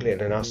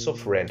struggling and our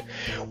suffering,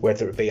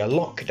 whether it be a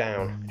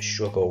lockdown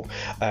struggle,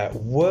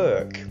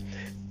 work,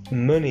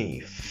 money,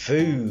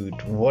 food,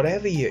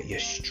 whatever you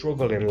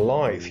struggle in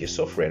life, you're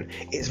suffering,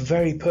 it's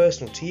very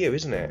personal to you,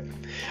 isn't it?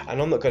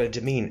 And I'm not going to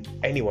demean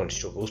anyone's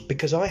struggles,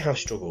 because I have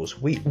struggles.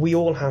 We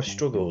all have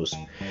struggles.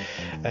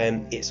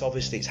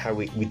 It's how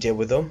we deal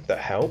with them that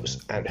helps,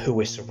 and who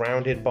we're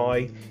surrounded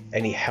by,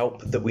 any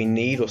help that we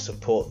need or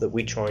support that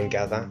we try and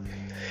gather.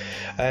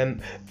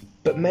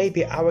 But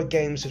maybe our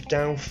games of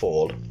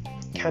Downfall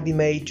can be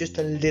made just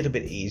a little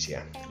bit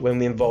easier when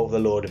we involve the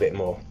Lord a bit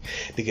more.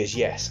 Because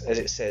yes, as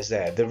it says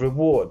there, the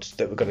rewards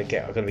that we're going to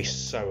get are going to be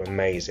so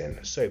amazing,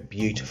 so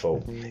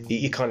beautiful.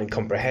 You can't even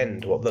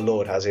comprehend what the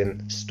Lord has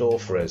in store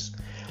for us.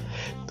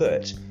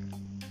 But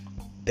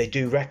they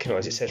do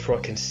recognise, it says, for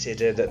I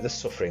consider that the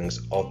sufferings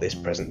of this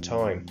present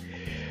time.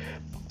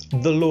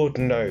 The Lord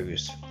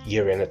knows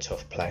you're in a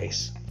tough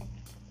place.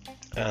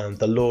 And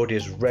the Lord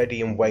is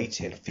ready and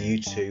waiting for you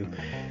to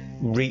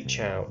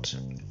reach out,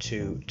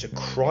 to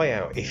cry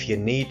out if you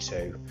need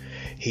to.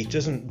 He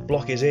doesn't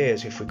block his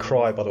ears if we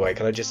cry, by the way.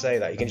 Can I just say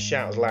that? You can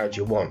shout as loud as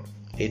you want.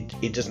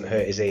 It doesn't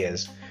hurt his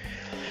ears.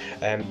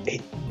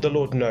 The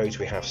Lord knows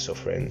we have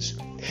sufferings.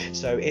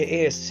 So it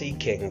is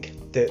seeking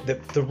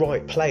the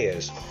right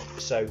players.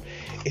 So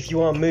if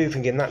you are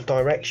moving in that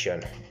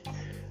direction,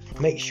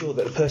 make sure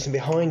that the person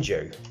behind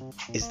you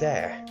is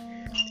there,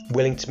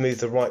 willing to move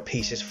the right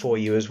pieces for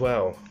you as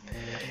well.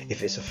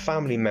 If it's a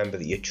family member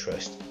that you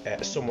trust,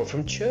 someone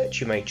from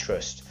church you may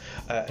trust,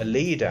 a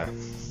leader,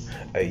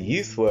 a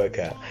youth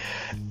worker,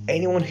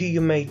 anyone who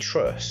you may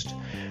trust,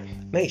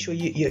 make sure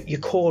you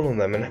call on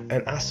them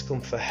and ask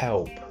them for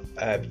help.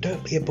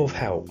 Don't be above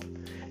help.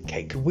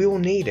 Okay, because we all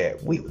need it.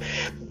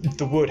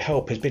 The word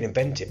help has been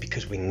invented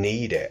because we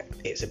need it.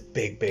 It's a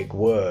big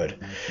word,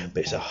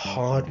 but it's a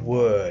hard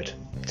word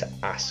to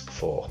ask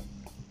for.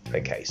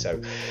 Okay,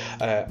 so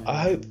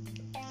I hope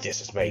this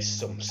has made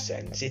some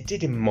sense. It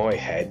did in my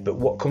head, but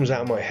what comes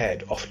out of my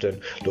head often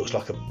looks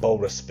like a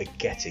bowl of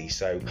spaghetti.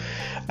 So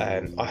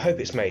I hope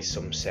it's made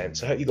some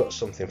sense. I hope you got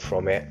something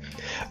from it.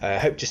 I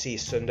hope to see you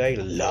Sunday,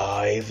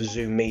 live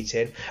Zoom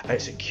meeting, and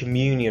it's a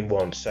communion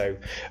one. So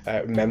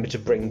remember to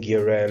bring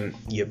your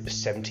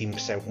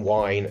 17%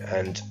 wine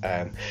and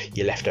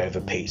your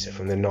leftover pizza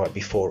from the night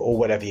before, or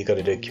whatever you're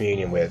going to do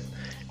communion with.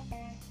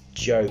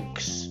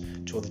 Jokes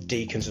to all the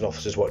deacons and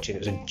officers watching, it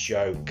was a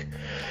joke.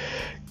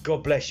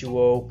 God bless you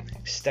all.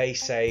 Stay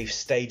safe,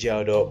 stay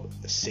gelled up.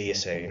 See you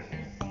soon.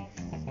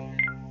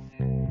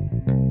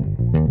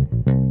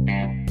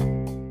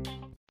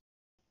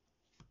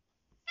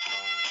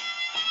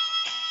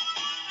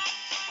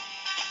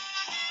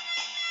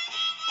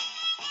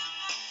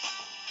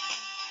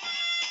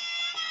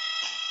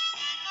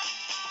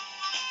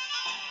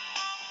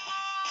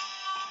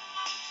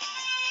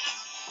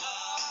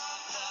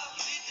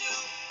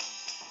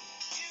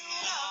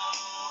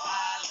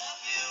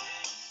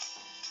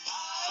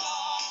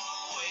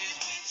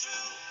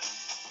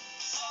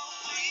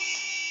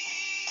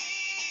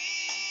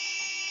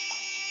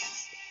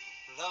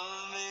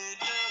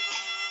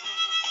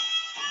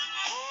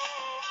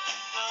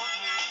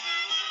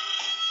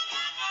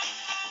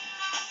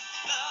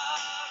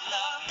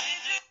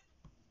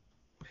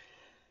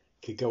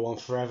 Could go on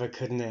forever,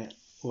 couldn't it?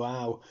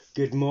 Wow.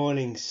 Good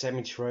morning,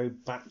 Cemetery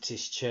Road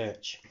Baptist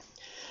Church.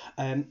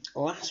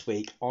 Last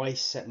week I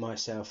set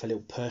myself a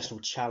little personal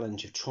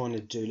challenge of trying to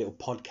do little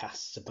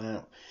podcasts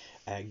about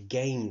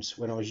games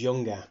when I was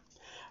younger,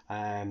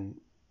 and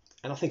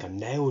I think I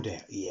nailed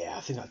it. Yeah,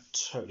 I think I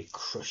totally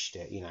crushed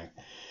it, you know,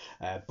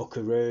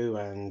 Buckaroo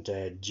and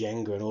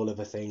Jenga and all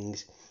other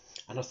things.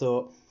 And I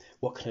thought,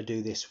 what can I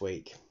do this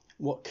week?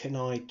 What can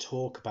I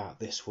talk about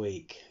this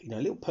week? You know, a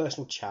little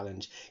personal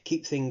challenge,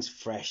 keep things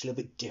fresh, a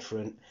little bit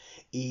different,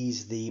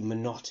 ease the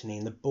monotony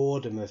and the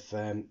boredom of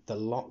the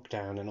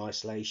lockdown and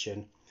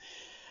isolation.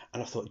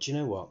 And I thought, do you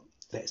know what?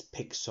 Let's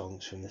pick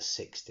songs from the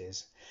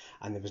 60s.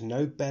 And there was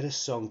no better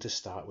song to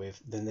start with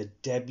than the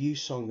debut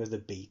song of the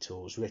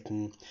Beatles,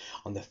 written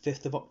on the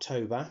 5th of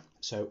October,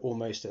 so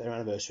almost at their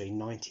anniversary,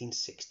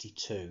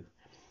 1962.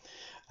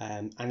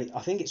 And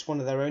I think it's one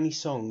of their only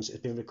songs that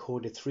has been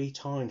recorded 3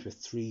 times with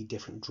 3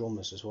 different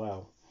drummers as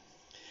well.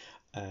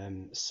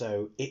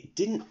 So it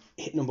didn't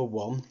hit number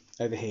 1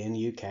 over here in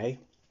the UK.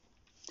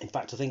 In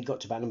fact, I think it got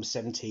to about number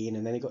 17,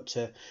 and then it got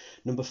to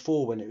number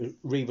 4 when it was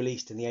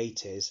re-released in the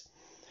 80s.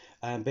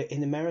 But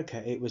in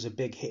America, it was a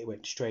big hit. It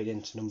went straight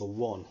into number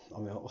 1. I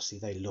mean, obviously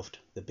they loved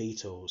the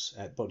Beatles,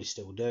 probably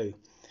still do.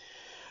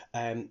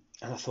 And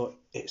I thought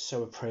it's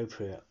so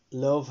appropriate.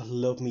 Love,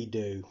 love me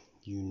do,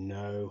 you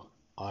know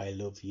I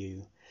love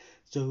you,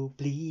 so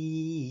please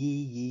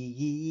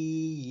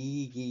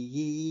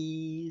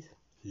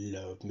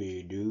love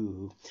me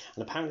do.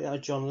 And apparently that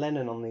was John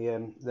Lennon on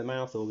the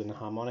mouth organ and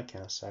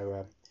harmonica.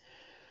 So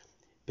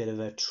bit of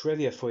a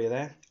trivia for you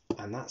there.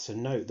 And that's a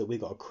note that we've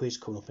got a quiz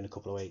coming up in a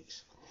couple of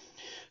weeks.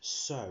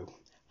 So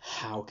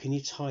how can you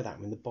tie that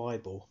with the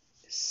Bible?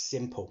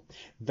 Simple,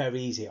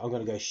 very easy. I'm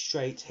going to go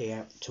straight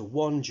here to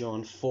 1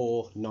 John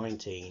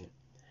 4:19.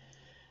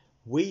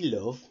 We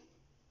love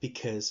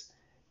because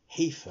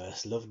he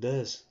first loved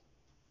us.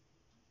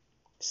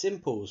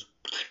 Simples,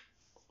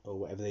 or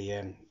whatever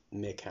the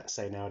meerkats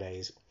say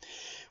nowadays.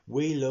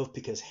 We love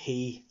because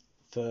he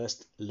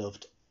first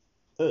loved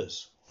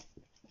us.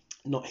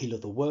 Not he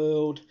loved the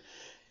world,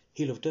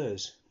 he loved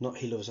us. Not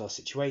he loves our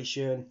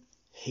situation,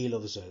 he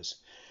loves us.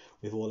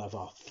 With all of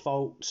our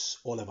faults,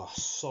 all of our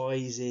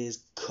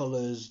sizes,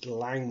 colours,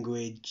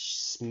 language,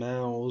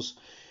 smells.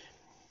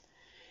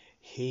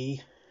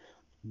 He,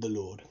 the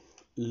Lord,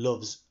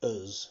 loves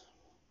us.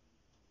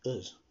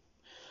 Us.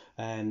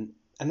 And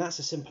that's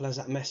as simple as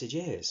that message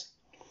is.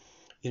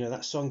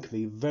 That song can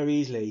be very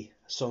easily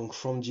sung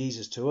from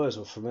Jesus to us,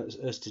 or from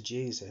us to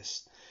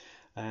Jesus.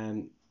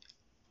 Love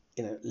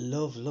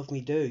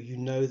me do. You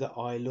know that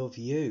I love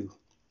you.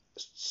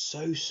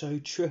 So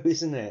true,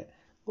 isn't it?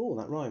 Oh,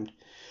 that rhymed.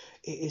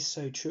 It is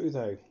so true,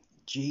 though.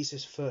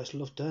 Jesus first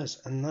loved us,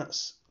 and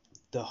that's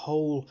the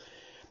whole,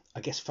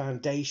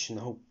 foundation,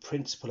 the whole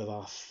principle of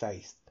our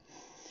faith.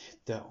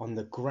 That on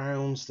the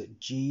grounds that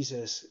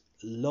Jesus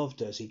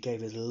loved us, he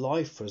gave his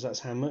life for us. That's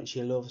how much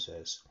he loves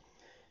us.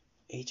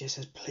 He just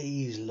says,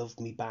 please love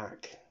me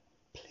back.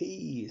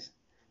 Please.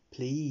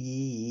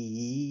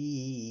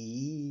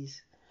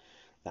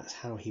 That's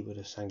how he would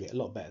have sang it. A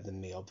lot better than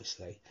me,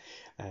 obviously.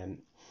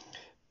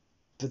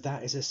 But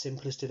that is as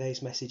simple as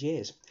today's message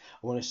is.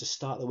 I want us to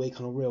start the week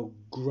on a real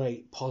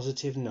great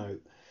positive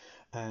note,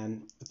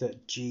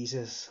 that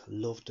Jesus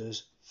loved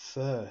us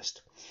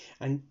first.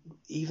 And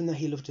even though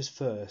he loved us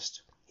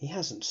first, he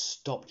hasn't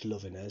stopped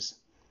loving us.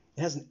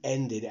 It hasn't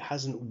ended. It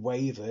hasn't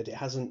wavered. It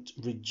hasn't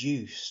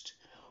reduced.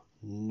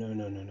 No.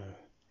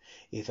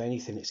 If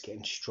anything, it's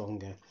getting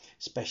stronger,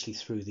 especially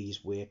through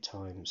these weird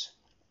times.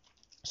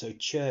 So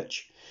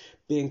church,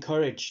 be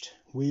encouraged.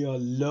 We are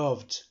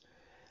loved,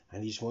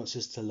 and he just wants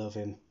us to love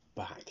him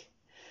back.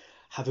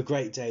 Have a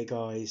great day,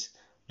 guys.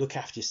 Look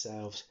after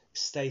yourselves.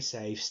 Stay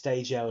safe.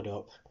 Stay gelled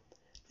up.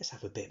 Let's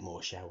have a bit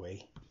more, shall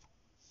we?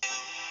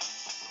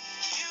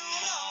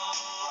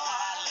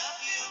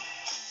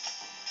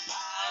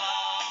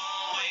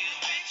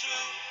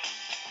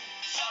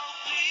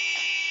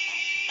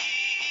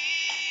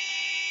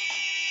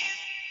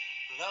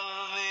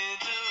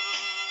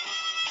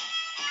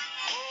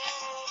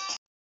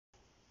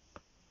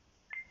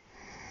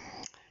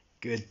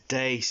 Good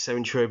day,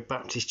 Cemetery Road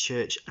Baptist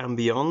Church and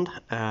beyond.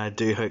 I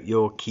do hope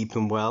you're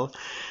keeping well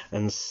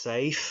and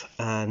safe.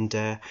 And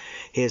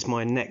here's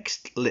my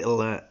next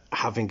little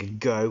having a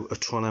go of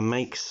trying to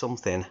make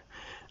something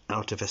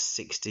out of a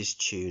 60s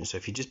tune. So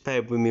if you just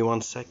bear with me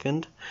 1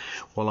 second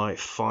while I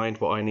find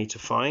what I need to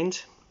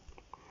find.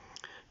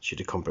 Should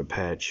have come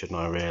prepared, shouldn't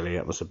I, really?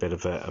 That was a bit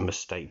of a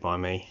mistake by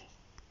me.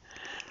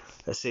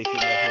 Let's see if you know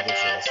who this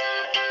is.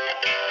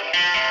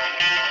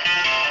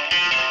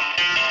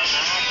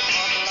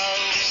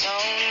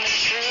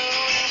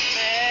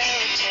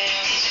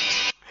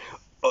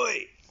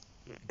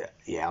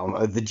 Yeah, I'm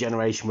of the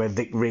generation where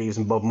Vic Reeves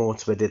and Bob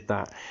Mortimer did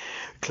that.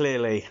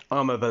 Clearly,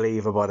 I'm a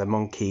Believer by the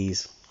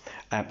Monkees.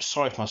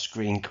 Sorry if my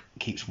screen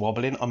keeps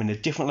wobbling. I'm in a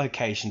different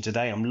location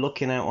today. I'm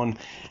looking out on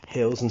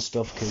hills and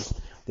stuff because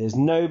there's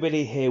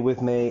nobody here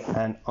with me,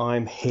 and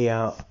I'm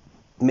here,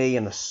 me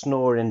and a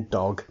snoring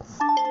dog.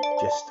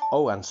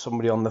 And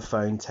somebody on the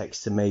phone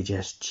texting me,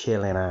 just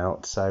chilling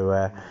out.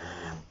 So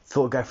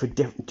thought I'd go for a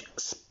different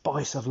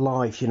spice of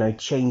life,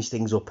 change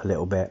things up a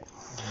little bit.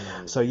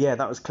 So yeah,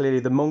 that was clearly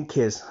the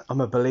Monkees.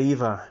 I'm a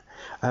Believer.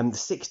 The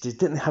 60s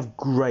didn't have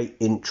great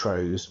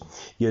intros.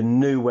 You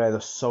knew where the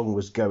song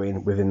was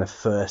going within the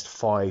first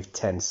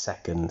 5-10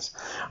 seconds,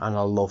 and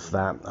I love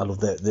that. I love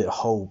the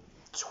whole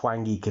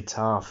twangy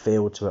guitar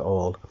feel to it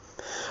all.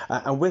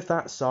 And with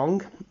that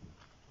song,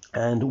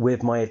 and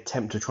with my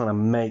attempt of trying to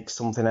make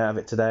something out of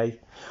it today,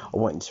 I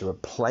wanted to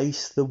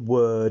replace the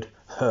word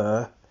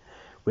her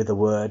with the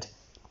word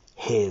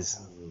his.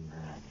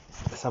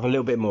 Let's have a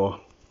little bit more.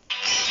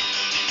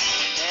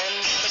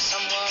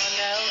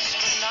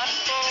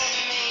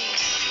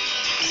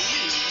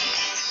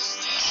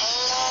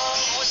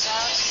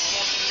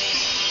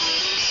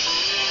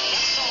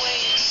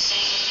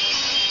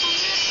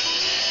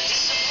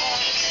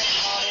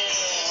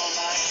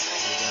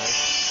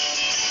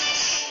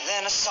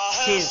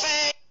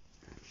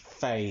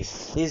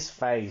 His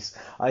face.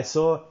 I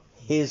saw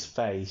his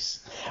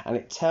face, and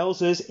it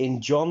tells us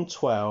in John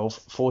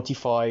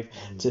 12:44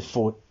 to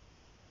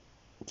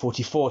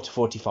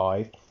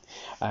 45.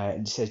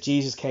 It says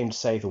Jesus came to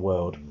save the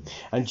world,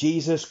 and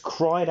Jesus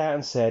cried out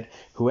and said,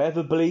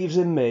 "Whoever believes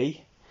in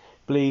me,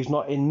 believes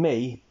not in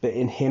me, but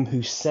in him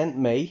who sent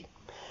me,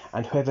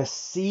 and whoever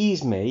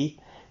sees me,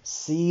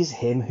 sees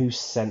him who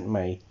sent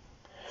me."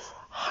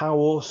 How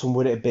awesome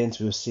would it have been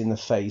to have seen the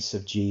face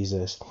of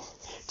Jesus?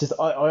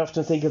 I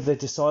often think of the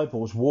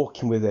disciples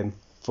walking with him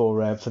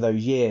for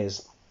those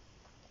years,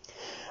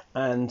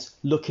 and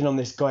looking on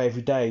this guy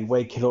every day,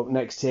 waking up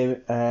next to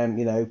him,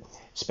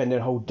 spending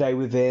a whole day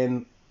with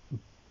him,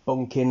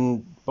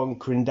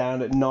 bunkering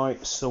down at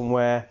night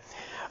somewhere,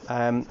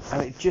 and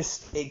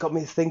it got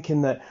me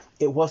thinking that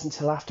it wasn't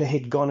until after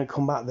he'd gone and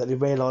come back that they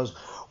realised,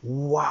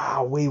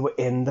 wow, we were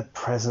in the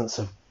presence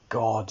of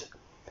God.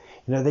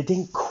 They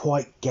didn't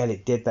quite get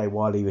it, did they,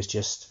 while he was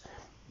just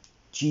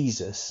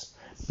Jesus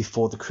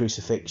before the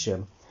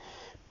crucifixion?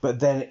 But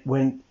then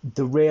when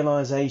the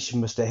realization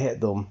must have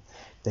hit them,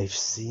 they've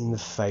seen the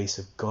face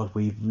of God.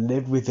 We've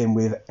lived with him,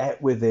 we've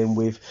ate with him,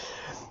 we've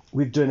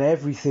done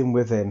everything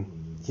with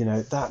him.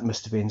 That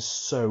must have been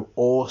so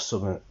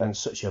awesome and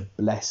such a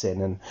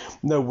blessing, and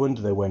no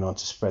wonder they went on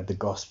to spread the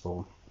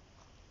gospel.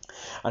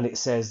 And it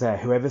says there,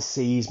 whoever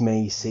sees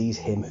me sees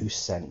him who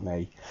sent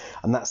me.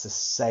 And that's the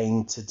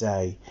same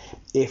today.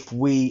 If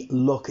we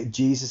look at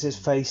Jesus'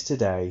 face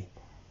today,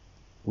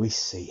 we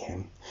see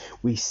him.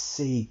 We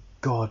see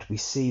God. We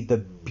see the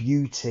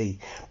beauty.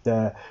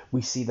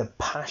 We see the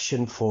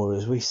passion for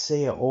us. We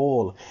see it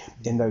all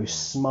in those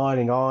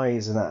smiling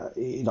eyes, and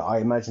that, I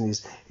imagine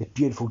his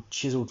beautiful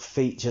chiseled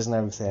features and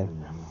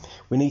everything.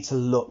 We need to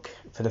look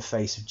for the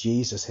face of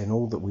Jesus in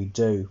all that we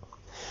do.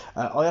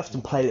 I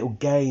often play a little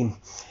game.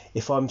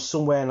 If I'm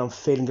somewhere and I'm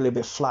feeling a little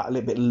bit flat, a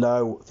little bit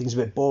low, things a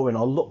bit boring,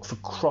 I'll look for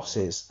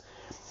crosses.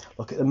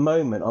 Like at the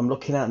moment, I'm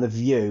looking out in the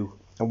view,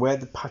 and where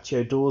the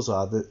patio doors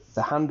are,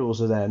 the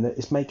handles are there, and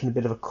it's making a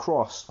bit of a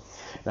cross.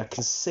 And I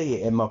can see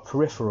it in my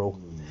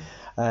peripheral.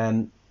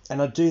 And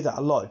I do that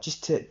a lot,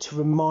 just to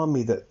remind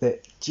me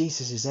that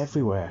Jesus is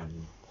everywhere.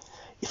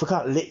 If I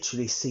can't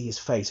literally see his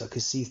face, I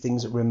can see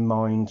things that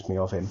remind me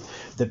of him.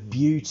 The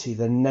beauty,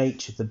 the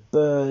nature, the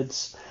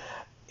birds.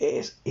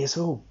 It's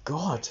all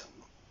God.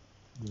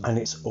 And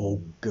it's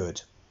all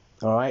good.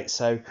 All right,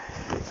 so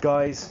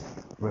guys,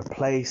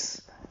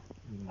 replace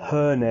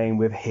her name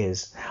with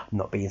his. I'm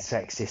not being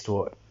sexist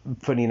or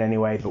funny in any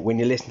way, but when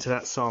you listen to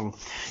that song,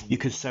 you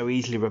can so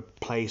easily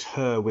replace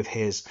her with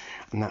his,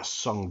 and that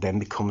song then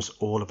becomes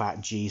all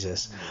about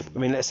Jesus. I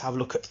mean, let's have a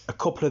look at a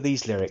couple of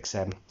these lyrics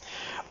then.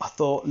 I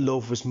thought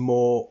love was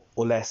more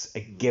or less a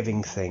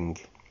giving thing.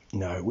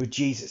 No, with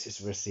Jesus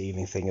it's a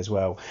receiving thing as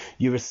well.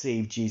 You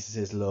receive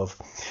Jesus' love.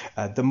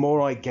 The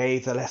more I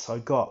gave, the less I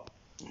got.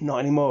 Not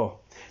anymore.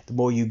 The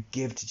more you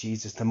give to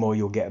Jesus, the more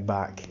you'll get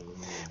back.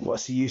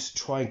 What's the use of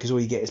trying, because all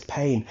you get is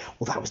pain?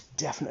 Well, that was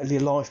definitely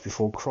life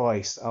before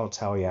Christ, I'll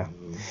tell you.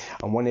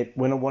 And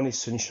when I wanted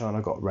sunshine, I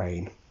got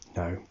rain.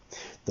 No,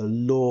 the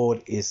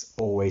Lord is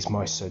always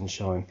my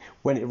sunshine.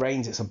 When it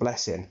rains, it's a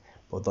blessing,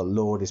 but the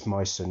Lord is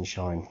my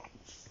sunshine.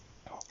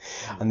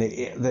 And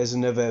there's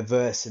another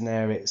verse in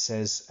there. It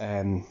says,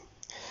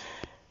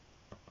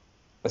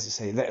 as I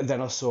say,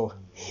 then I saw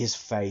his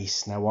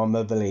face. Now I'm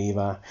a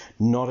believer,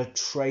 not a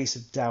trace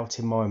of doubt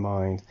in my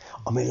mind.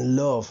 I'm in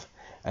love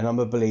and I'm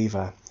a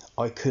believer.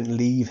 I couldn't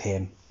leave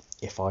him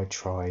if I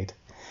tried.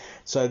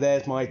 So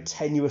there's my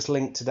tenuous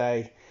link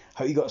today.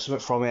 Hope you got something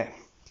from it.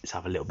 Let's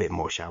have a little bit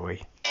more, shall we?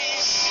 Shake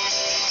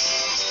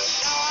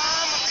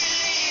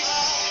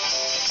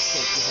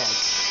your head.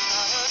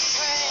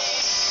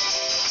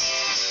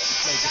 You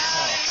play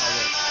guitar,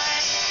 Alex.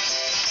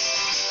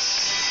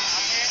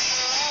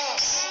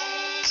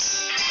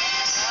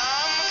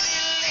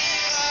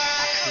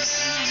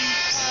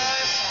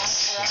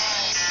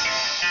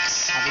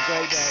 Have a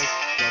great day.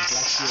 God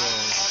bless you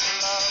all.